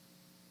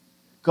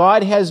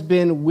 God has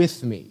been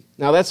with me.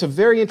 Now, that's a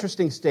very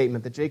interesting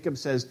statement that Jacob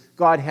says,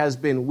 God has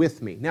been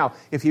with me. Now,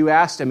 if you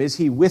asked him, is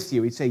he with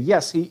you? He'd say,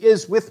 yes, he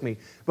is with me.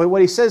 But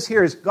what he says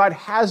here is, God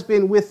has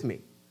been with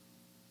me.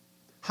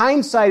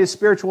 Hindsight is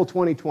spiritual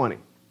 20/20.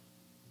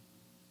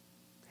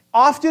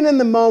 Often in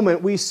the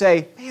moment, we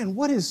say, man,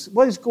 what is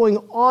going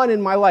on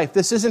in my life?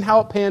 This isn't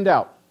how it panned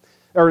out.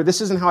 Or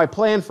this isn't how I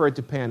planned for it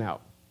to pan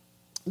out.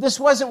 This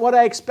wasn't what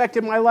I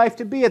expected my life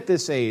to be at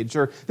this age.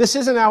 Or this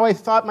isn't how I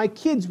thought my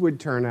kids would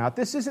turn out.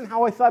 This isn't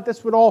how I thought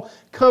this would all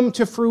come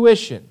to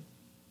fruition.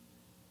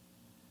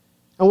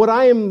 And what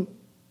I am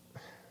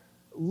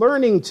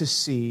learning to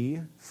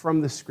see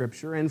from the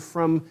Scripture and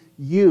from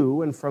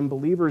you and from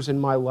believers in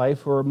my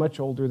life who are much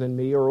older than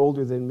me or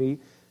older than me,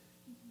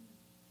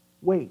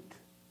 wait.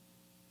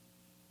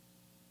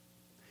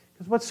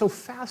 Because what's so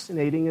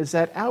fascinating is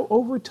that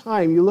over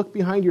time you look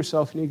behind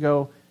yourself and you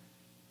go,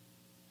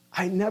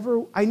 I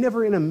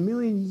never in a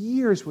million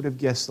years would have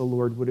guessed the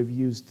Lord would have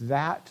used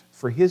that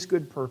for his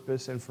good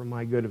purpose and for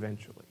my good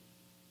eventually.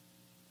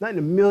 Not in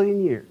a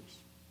million years.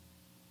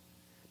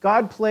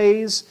 God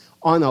plays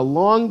on a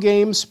long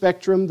game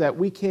spectrum that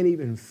we can't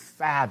even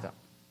fathom.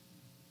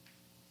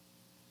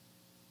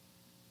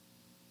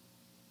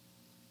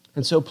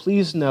 And so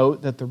please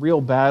note that the real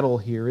battle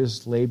here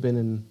is Laban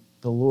and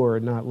the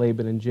Lord, not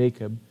Laban and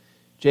Jacob.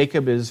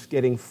 Jacob is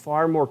getting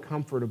far more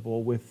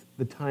comfortable with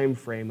the time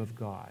frame of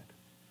God.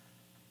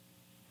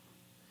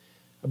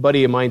 A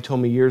buddy of mine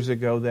told me years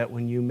ago that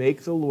when you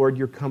make the Lord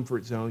your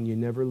comfort zone, you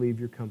never leave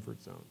your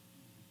comfort zone.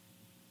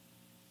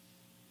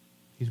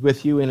 He's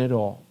with you in it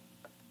all.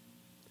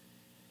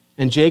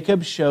 And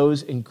Jacob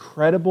shows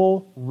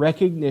incredible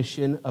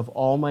recognition of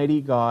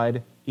Almighty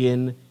God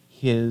in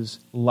his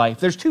life.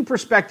 There's two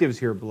perspectives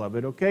here,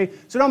 beloved, okay?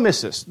 So don't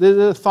miss this. This is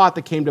a thought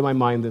that came to my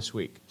mind this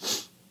week.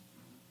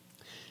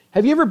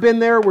 Have you ever been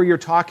there where you're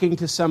talking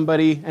to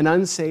somebody, an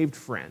unsaved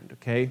friend,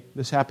 okay?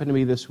 This happened to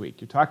me this week.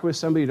 You're talking with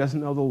somebody who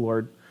doesn't know the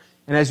Lord,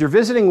 and as you're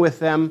visiting with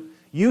them,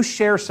 you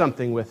share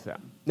something with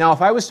them. Now,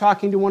 if I was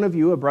talking to one of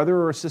you, a brother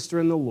or a sister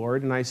in the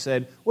Lord, and I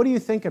said, what do you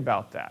think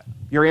about that?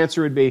 Your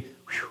answer would be,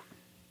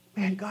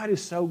 man, God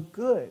is so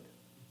good,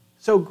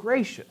 so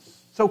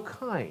gracious, so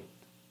kind.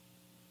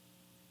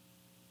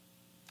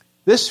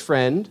 This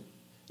friend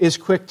is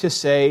quick to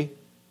say,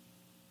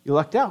 you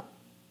lucked out.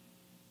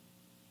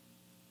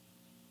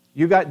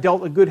 You got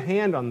dealt a good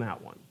hand on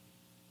that one.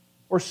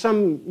 Or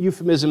some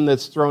euphemism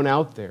that's thrown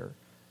out there.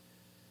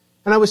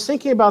 And I was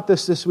thinking about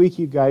this week,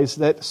 you guys,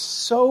 that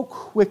so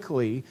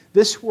quickly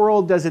this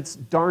world does its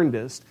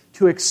darndest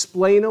to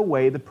explain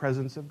away the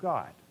presence of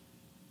God.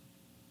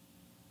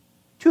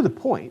 To the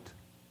point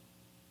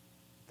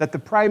that the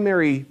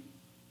primary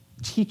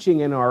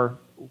teaching in our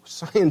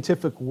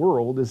scientific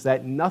world is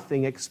that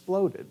nothing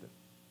exploded.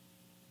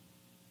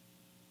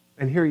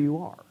 And here you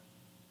are.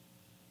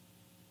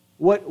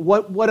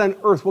 What on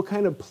earth, what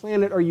kind of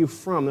planet are you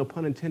from, no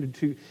pun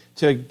intended,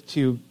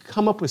 to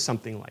come up with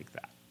something like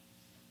that?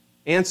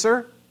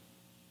 Answer?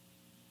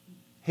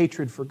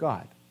 Hatred for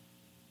God.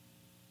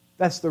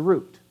 That's the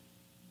root.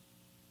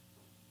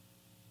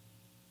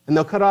 And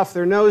they'll cut off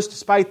their nose to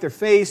spite their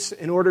face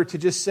in order to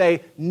just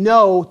say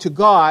no to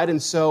God,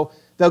 and so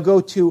they'll go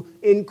to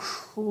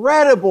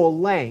incredible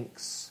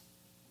lengths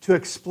to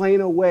explain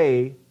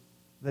away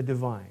the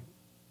divine,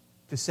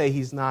 to say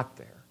he's not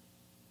there.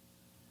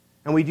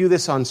 And we do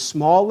this on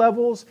small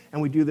levels,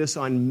 and we do this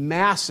on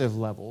massive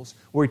levels,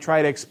 where we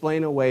try to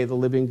explain away the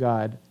living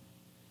God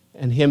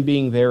and him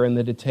being there in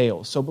the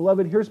details. So,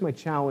 beloved, here's my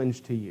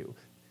challenge to you.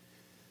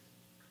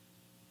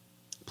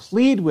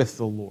 Plead with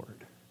the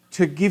Lord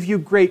to give you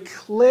great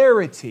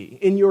clarity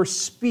in your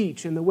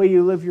speech and the way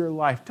you live your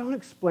life. Don't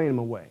explain him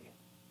away.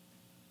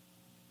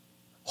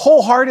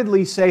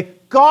 Wholeheartedly say,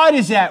 God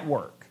is at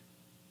work.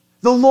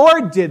 The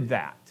Lord did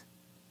that.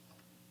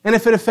 And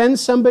if it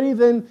offends somebody,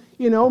 then,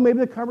 maybe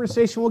the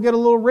conversation will get a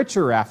little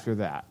richer after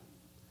that.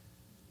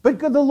 But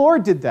the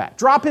Lord did that.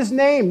 Drop his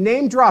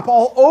name drop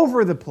all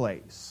over the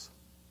place.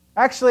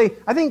 Actually,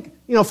 I think,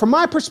 from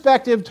my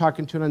perspective,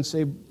 talking to an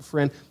unsaved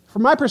friend,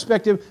 from my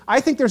perspective,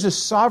 I think there's a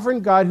sovereign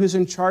God who's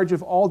in charge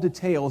of all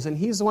details, and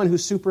he's the one who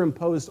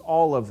superimposed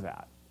all of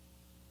that.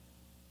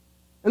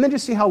 And then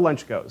just see how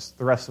lunch goes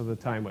the rest of the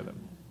time with him.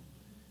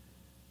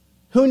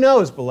 Who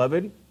knows,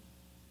 beloved?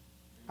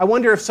 I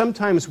wonder if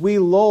sometimes we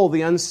lull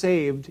the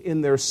unsaved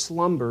in their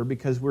slumber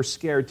because we're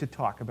scared to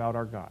talk about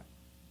our God.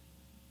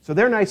 So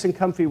they're nice and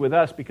comfy with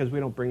us because we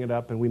don't bring it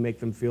up and we make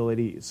them feel at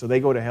ease. So they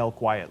go to hell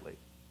quietly.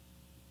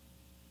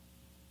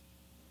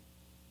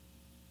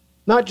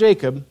 Not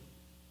Jacob.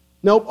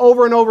 Nope,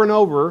 over and over and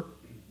over,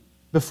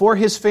 before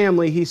his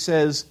family, he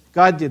says,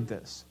 God did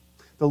this.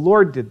 The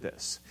Lord did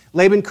this.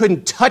 Laban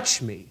couldn't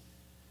touch me.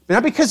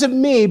 Not because of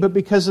me, but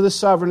because of the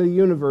sovereign of the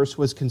universe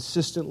was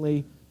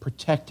consistently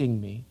protecting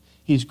me.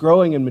 He's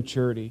growing in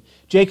maturity.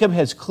 Jacob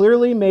has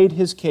clearly made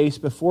his case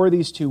before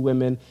these two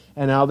women,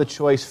 and now the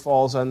choice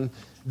falls on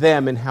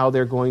them and how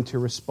they're going to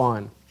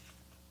respond.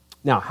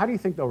 Now, how do you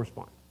think they'll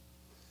respond?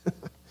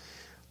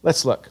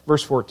 Let's look.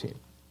 Verse 14.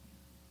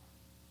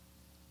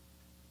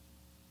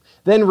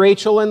 Then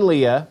Rachel and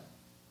Leah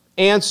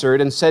answered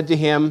and said to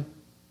him,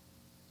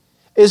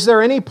 Is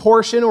there any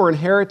portion or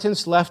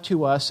inheritance left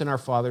to us in our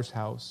father's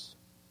house?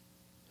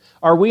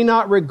 Are we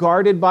not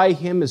regarded by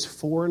him as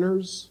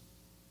foreigners?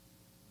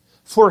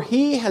 For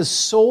he has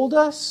sold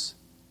us,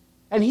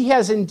 and he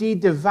has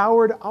indeed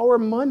devoured our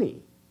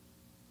money.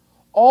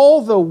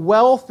 All the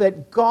wealth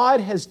that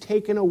God has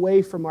taken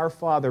away from our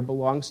father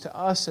belongs to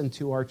us and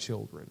to our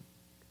children.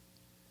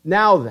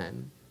 Now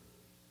then,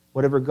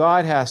 whatever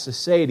God has to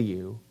say to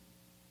you,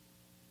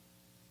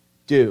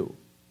 do.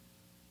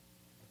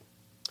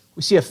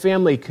 We see a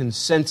family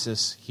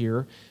consensus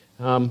here.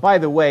 By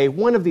the way,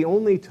 one of the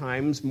only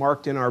times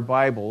marked in our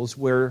Bibles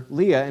where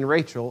Leah and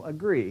Rachel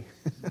agree.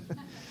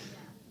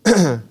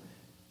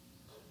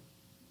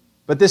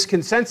 But this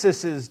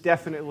consensus is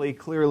definitely,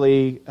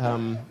 clearly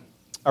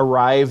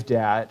arrived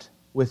at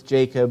with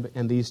Jacob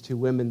and these two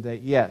women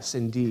that, yes,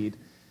 indeed,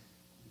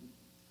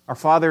 our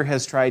father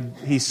has tried,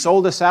 he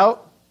sold us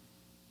out.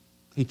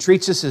 He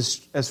treats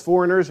us as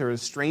foreigners or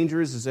as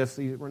strangers, as if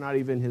we're not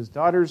even his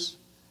daughters.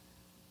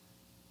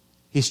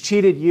 He's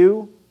cheated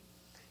you.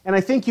 And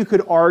I think you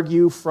could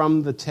argue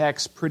from the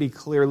text pretty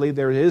clearly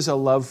there is a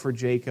love for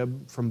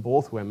Jacob from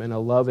both women, a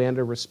love and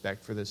a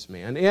respect for this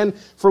man. And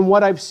from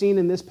what I've seen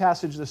in this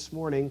passage this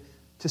morning,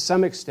 to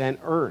some extent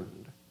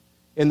earned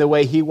in the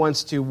way he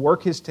wants to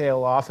work his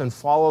tail off and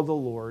follow the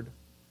Lord.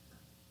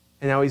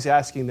 And now he's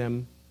asking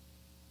them,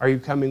 are you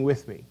coming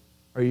with me?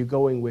 Are you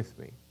going with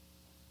me?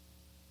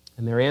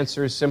 And their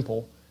answer is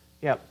simple,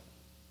 yep.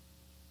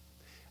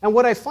 And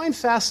what I find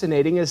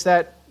fascinating is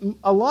that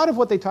a lot of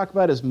what they talk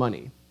about is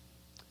money.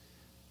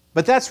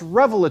 But that's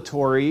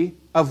revelatory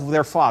of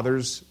their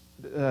father's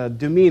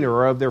demeanor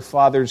or of their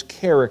father's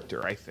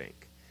character, I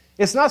think.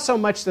 It's not so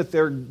much that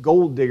they're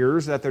gold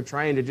diggers, that they're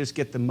trying to just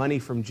get the money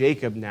from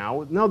Jacob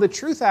now. No, the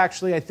truth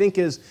actually, I think,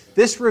 is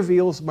this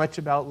reveals much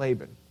about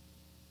Laban.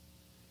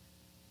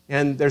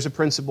 And there's a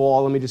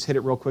principle, let me just hit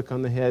it real quick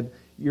on the head.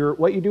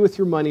 What you do with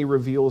your money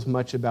reveals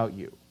much about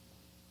you.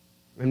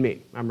 And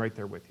me, I'm right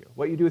there with you.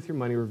 What you do with your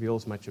money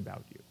reveals much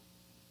about you.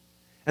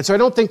 And so I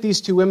don't think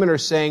these two women are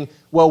saying,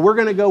 well, we're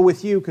going to go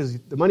with you because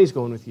the money's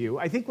going with you.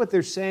 I think what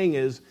they're saying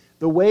is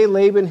the way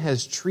Laban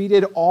has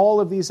treated all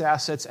of these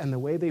assets and the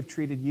way they've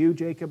treated you,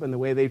 Jacob, and the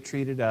way they've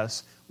treated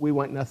us, we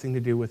want nothing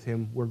to do with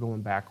him. We're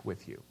going back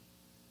with you.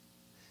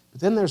 But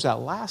then there's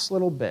that last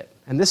little bit.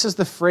 And this is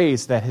the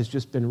phrase that has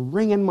just been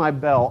ringing my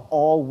bell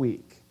all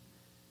week.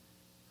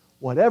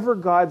 Whatever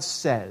God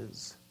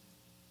says,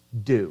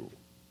 do.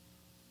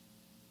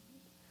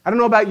 I don't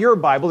know about your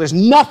Bible. There's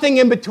nothing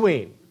in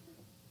between.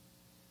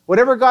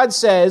 Whatever God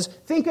says,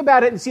 think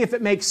about it and see if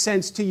it makes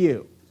sense to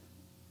you.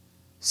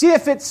 See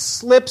if it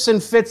slips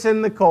and fits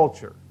in the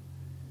culture.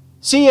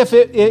 See if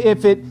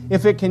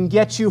it can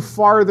get you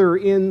farther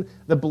in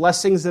the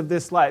blessings of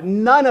this life.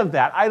 None of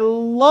that. I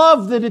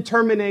love the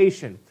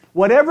determination.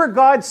 Whatever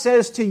God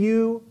says to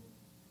you,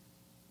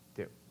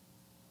 do.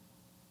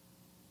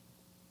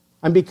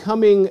 I'm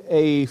becoming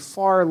a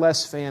far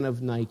less fan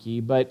of Nike,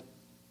 but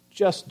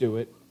just do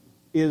it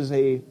is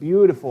a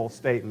beautiful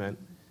statement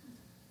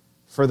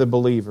for the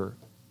believer.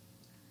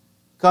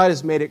 God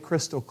has made it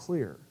crystal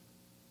clear.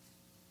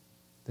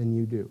 Then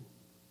you do.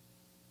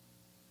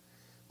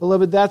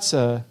 Beloved, that's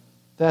a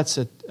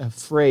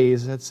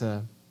phrase, that's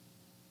a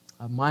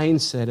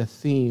mindset, a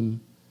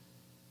theme.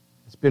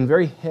 It's been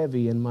very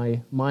heavy in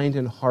my mind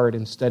and heart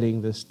in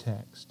studying this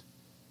text.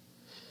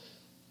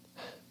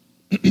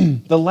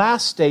 The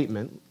last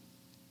statement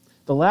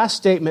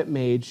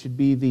made should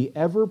be the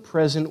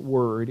ever-present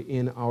word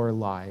in our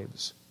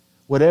lives.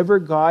 Whatever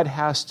God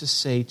has to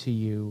say to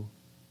you,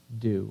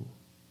 do.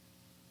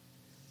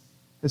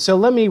 And so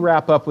let me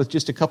wrap up with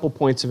just a couple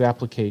points of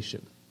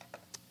application.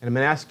 And I'm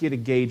going to ask you to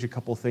gauge a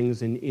couple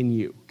things in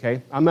you,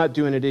 okay? I'm not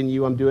doing it in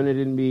you, I'm doing it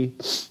in me,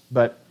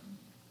 but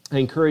I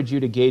encourage you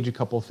to gauge a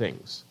couple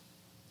things.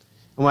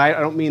 And I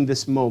don't mean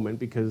this moment,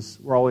 because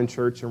we're all in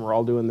church and we're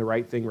all doing the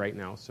right thing right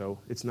now, so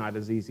it's not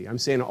as easy. I'm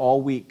saying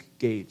all week,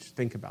 gauge.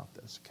 Think about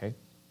this, okay?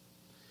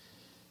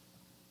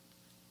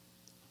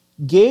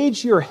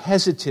 Gauge your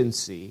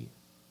hesitancy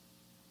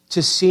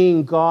to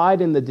seeing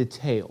God in the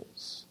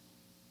details.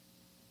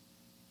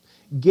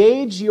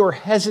 Gauge your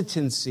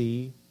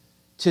hesitancy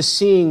to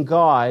seeing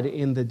God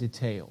in the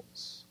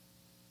details.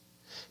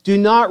 Do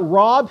not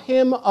rob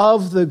him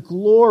of the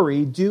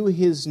glory due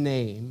his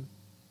name.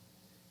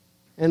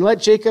 And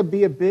let Jacob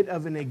be a bit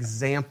of an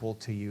example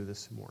to you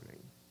this morning.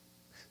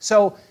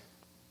 So,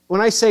 when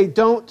I say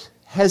don't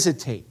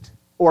hesitate,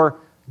 or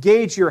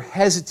gauge your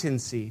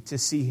hesitancy to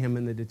see him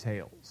in the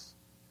details,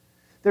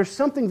 there's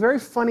something very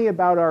funny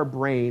about our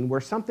brain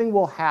where something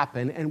will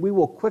happen and we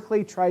will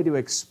quickly try to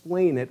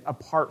explain it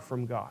apart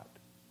from God.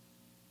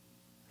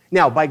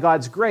 Now, by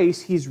God's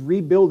grace, he's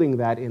rebuilding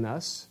that in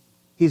us.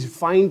 He's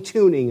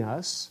fine-tuning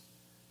us.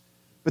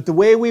 But the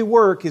way we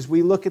work is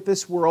we look at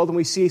this world and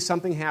we see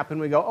something happen,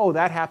 we go, oh,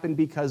 that happened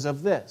because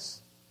of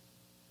this.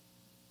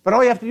 But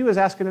all you have to do is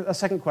ask a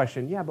second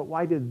question. Yeah, but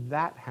why did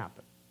that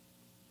happen?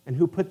 And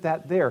who put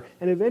that there?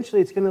 And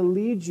eventually it's going to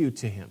lead you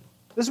to him.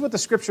 This is what the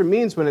Scripture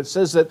means when it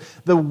says that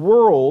the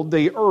world,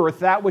 the earth,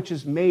 that which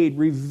is made,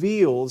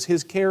 reveals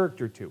his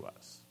character to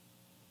us.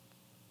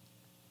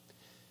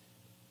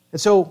 And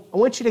so I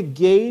want you to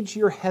gauge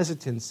your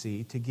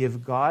hesitancy to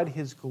give God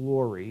his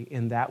glory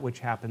in that which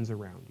happens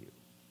around you.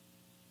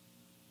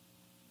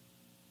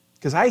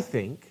 Because I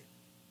think,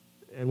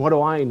 and what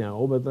do I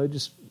know, but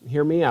just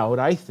hear me out,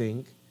 I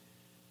think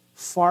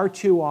far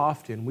too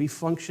often we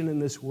function in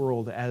this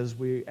world as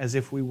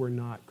if we were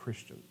not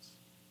Christians.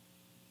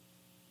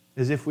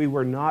 As if we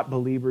were not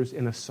believers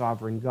in a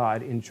sovereign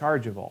God in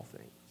charge of all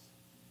things.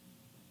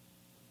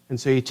 And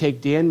so you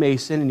take Dan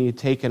Mason and you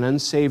take an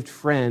unsaved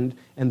friend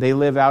and they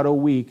live out a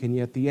week, and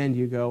yet at the end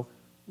you go,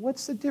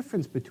 what's the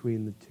difference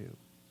between the two?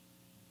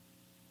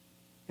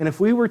 And if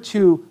we were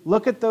to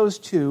look at those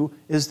two,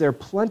 is there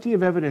plenty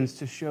of evidence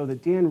to show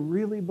that Dan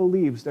really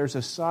believes there's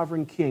a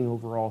sovereign king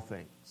over all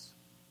things?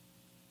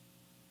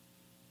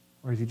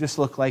 Or does he just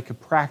look like a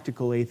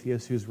practical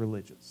atheist who's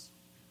religious?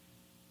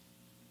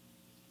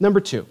 Number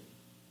 2,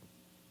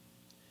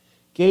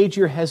 gauge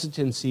your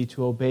hesitancy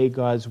to obey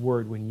God's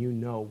word when you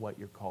know what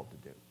you're called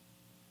to do.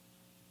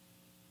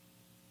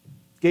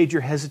 Gauge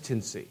your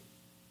hesitancy.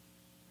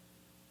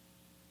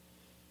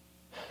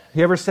 Have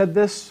you ever said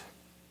this?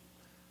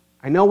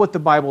 I know what the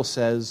Bible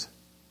says,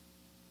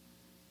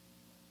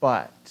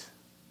 but...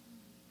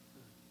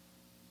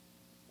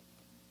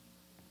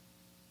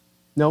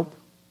 Nope.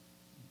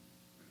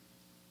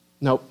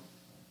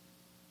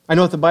 I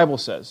know what the Bible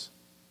says.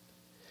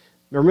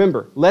 Now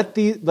remember, let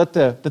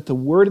the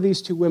word of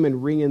these two women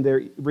ring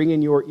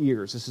in your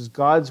ears. This is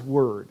God's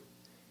word.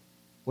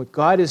 What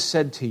God has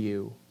said to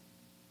you,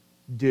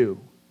 do.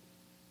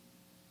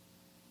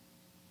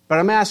 But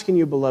I'm asking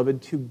you,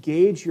 beloved, to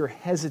gauge your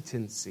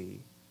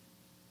hesitancy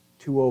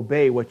to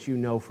obey what you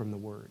know from the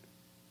word.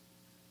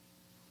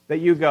 That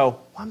you go,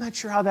 well, I'm not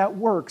sure how that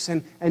works,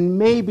 and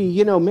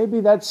maybe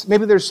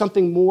there's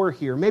something more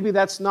here. Maybe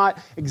that's not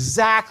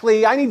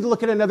exactly, I need to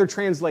look at another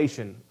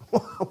translation.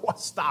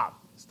 Stop.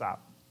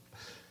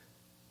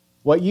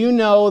 What you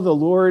know the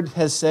Lord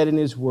has said in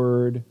his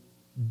word,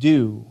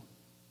 do.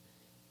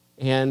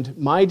 And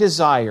my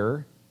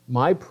desire,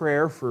 my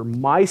prayer for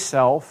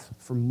myself,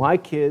 for my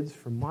kids,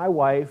 for my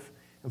wife,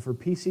 and for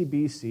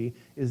PCBC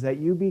is that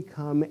you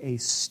become a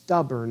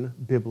stubborn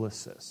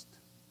biblicist.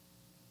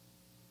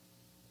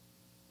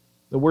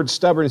 The word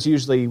stubborn is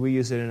usually, we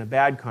use it in a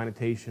bad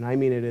connotation. I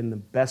mean it in the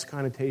best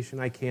connotation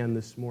I can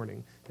this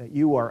morning, that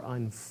you are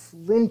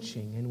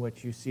unflinching in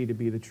what you see to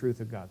be the truth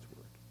of God's word.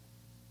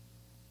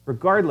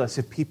 Regardless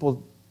if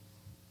people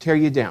tear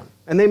you down,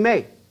 and they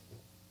may.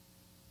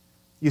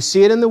 You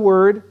see it in the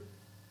word,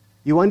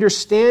 you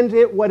understand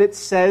it, what it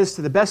says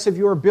to the best of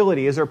your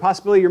ability. Is there a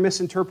possibility you're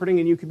misinterpreting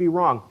and you could be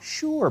wrong?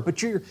 Sure,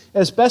 but you're,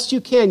 as best you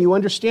can, you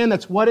understand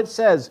that's what it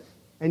says,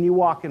 and you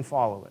walk and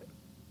follow it.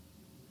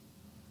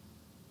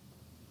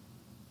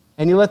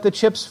 And you let the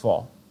chips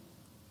fall.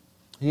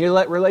 And you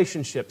let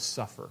relationships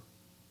suffer.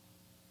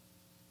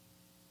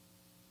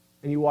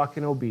 And you walk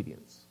in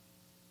obedience.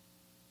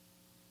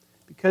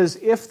 Because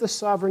if the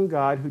sovereign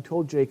God who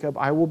told Jacob,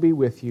 I will be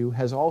with you,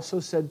 has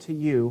also said to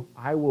you,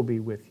 I will be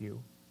with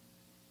you,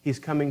 he's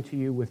coming to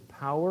you with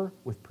power,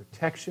 with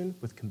protection,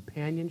 with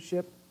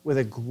companionship, with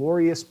a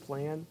glorious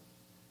plan.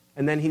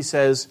 And then he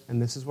says,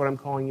 and this is what I'm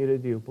calling you to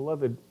do,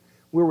 beloved,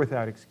 we're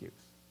without excuse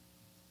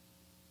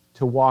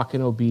to walk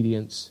in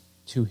obedience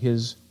to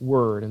his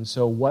word. And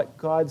so what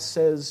God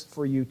says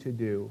for you to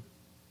do,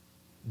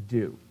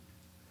 do.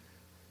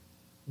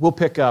 We'll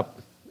pick up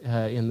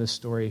in this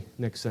story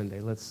next Sunday.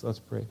 Let's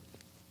pray.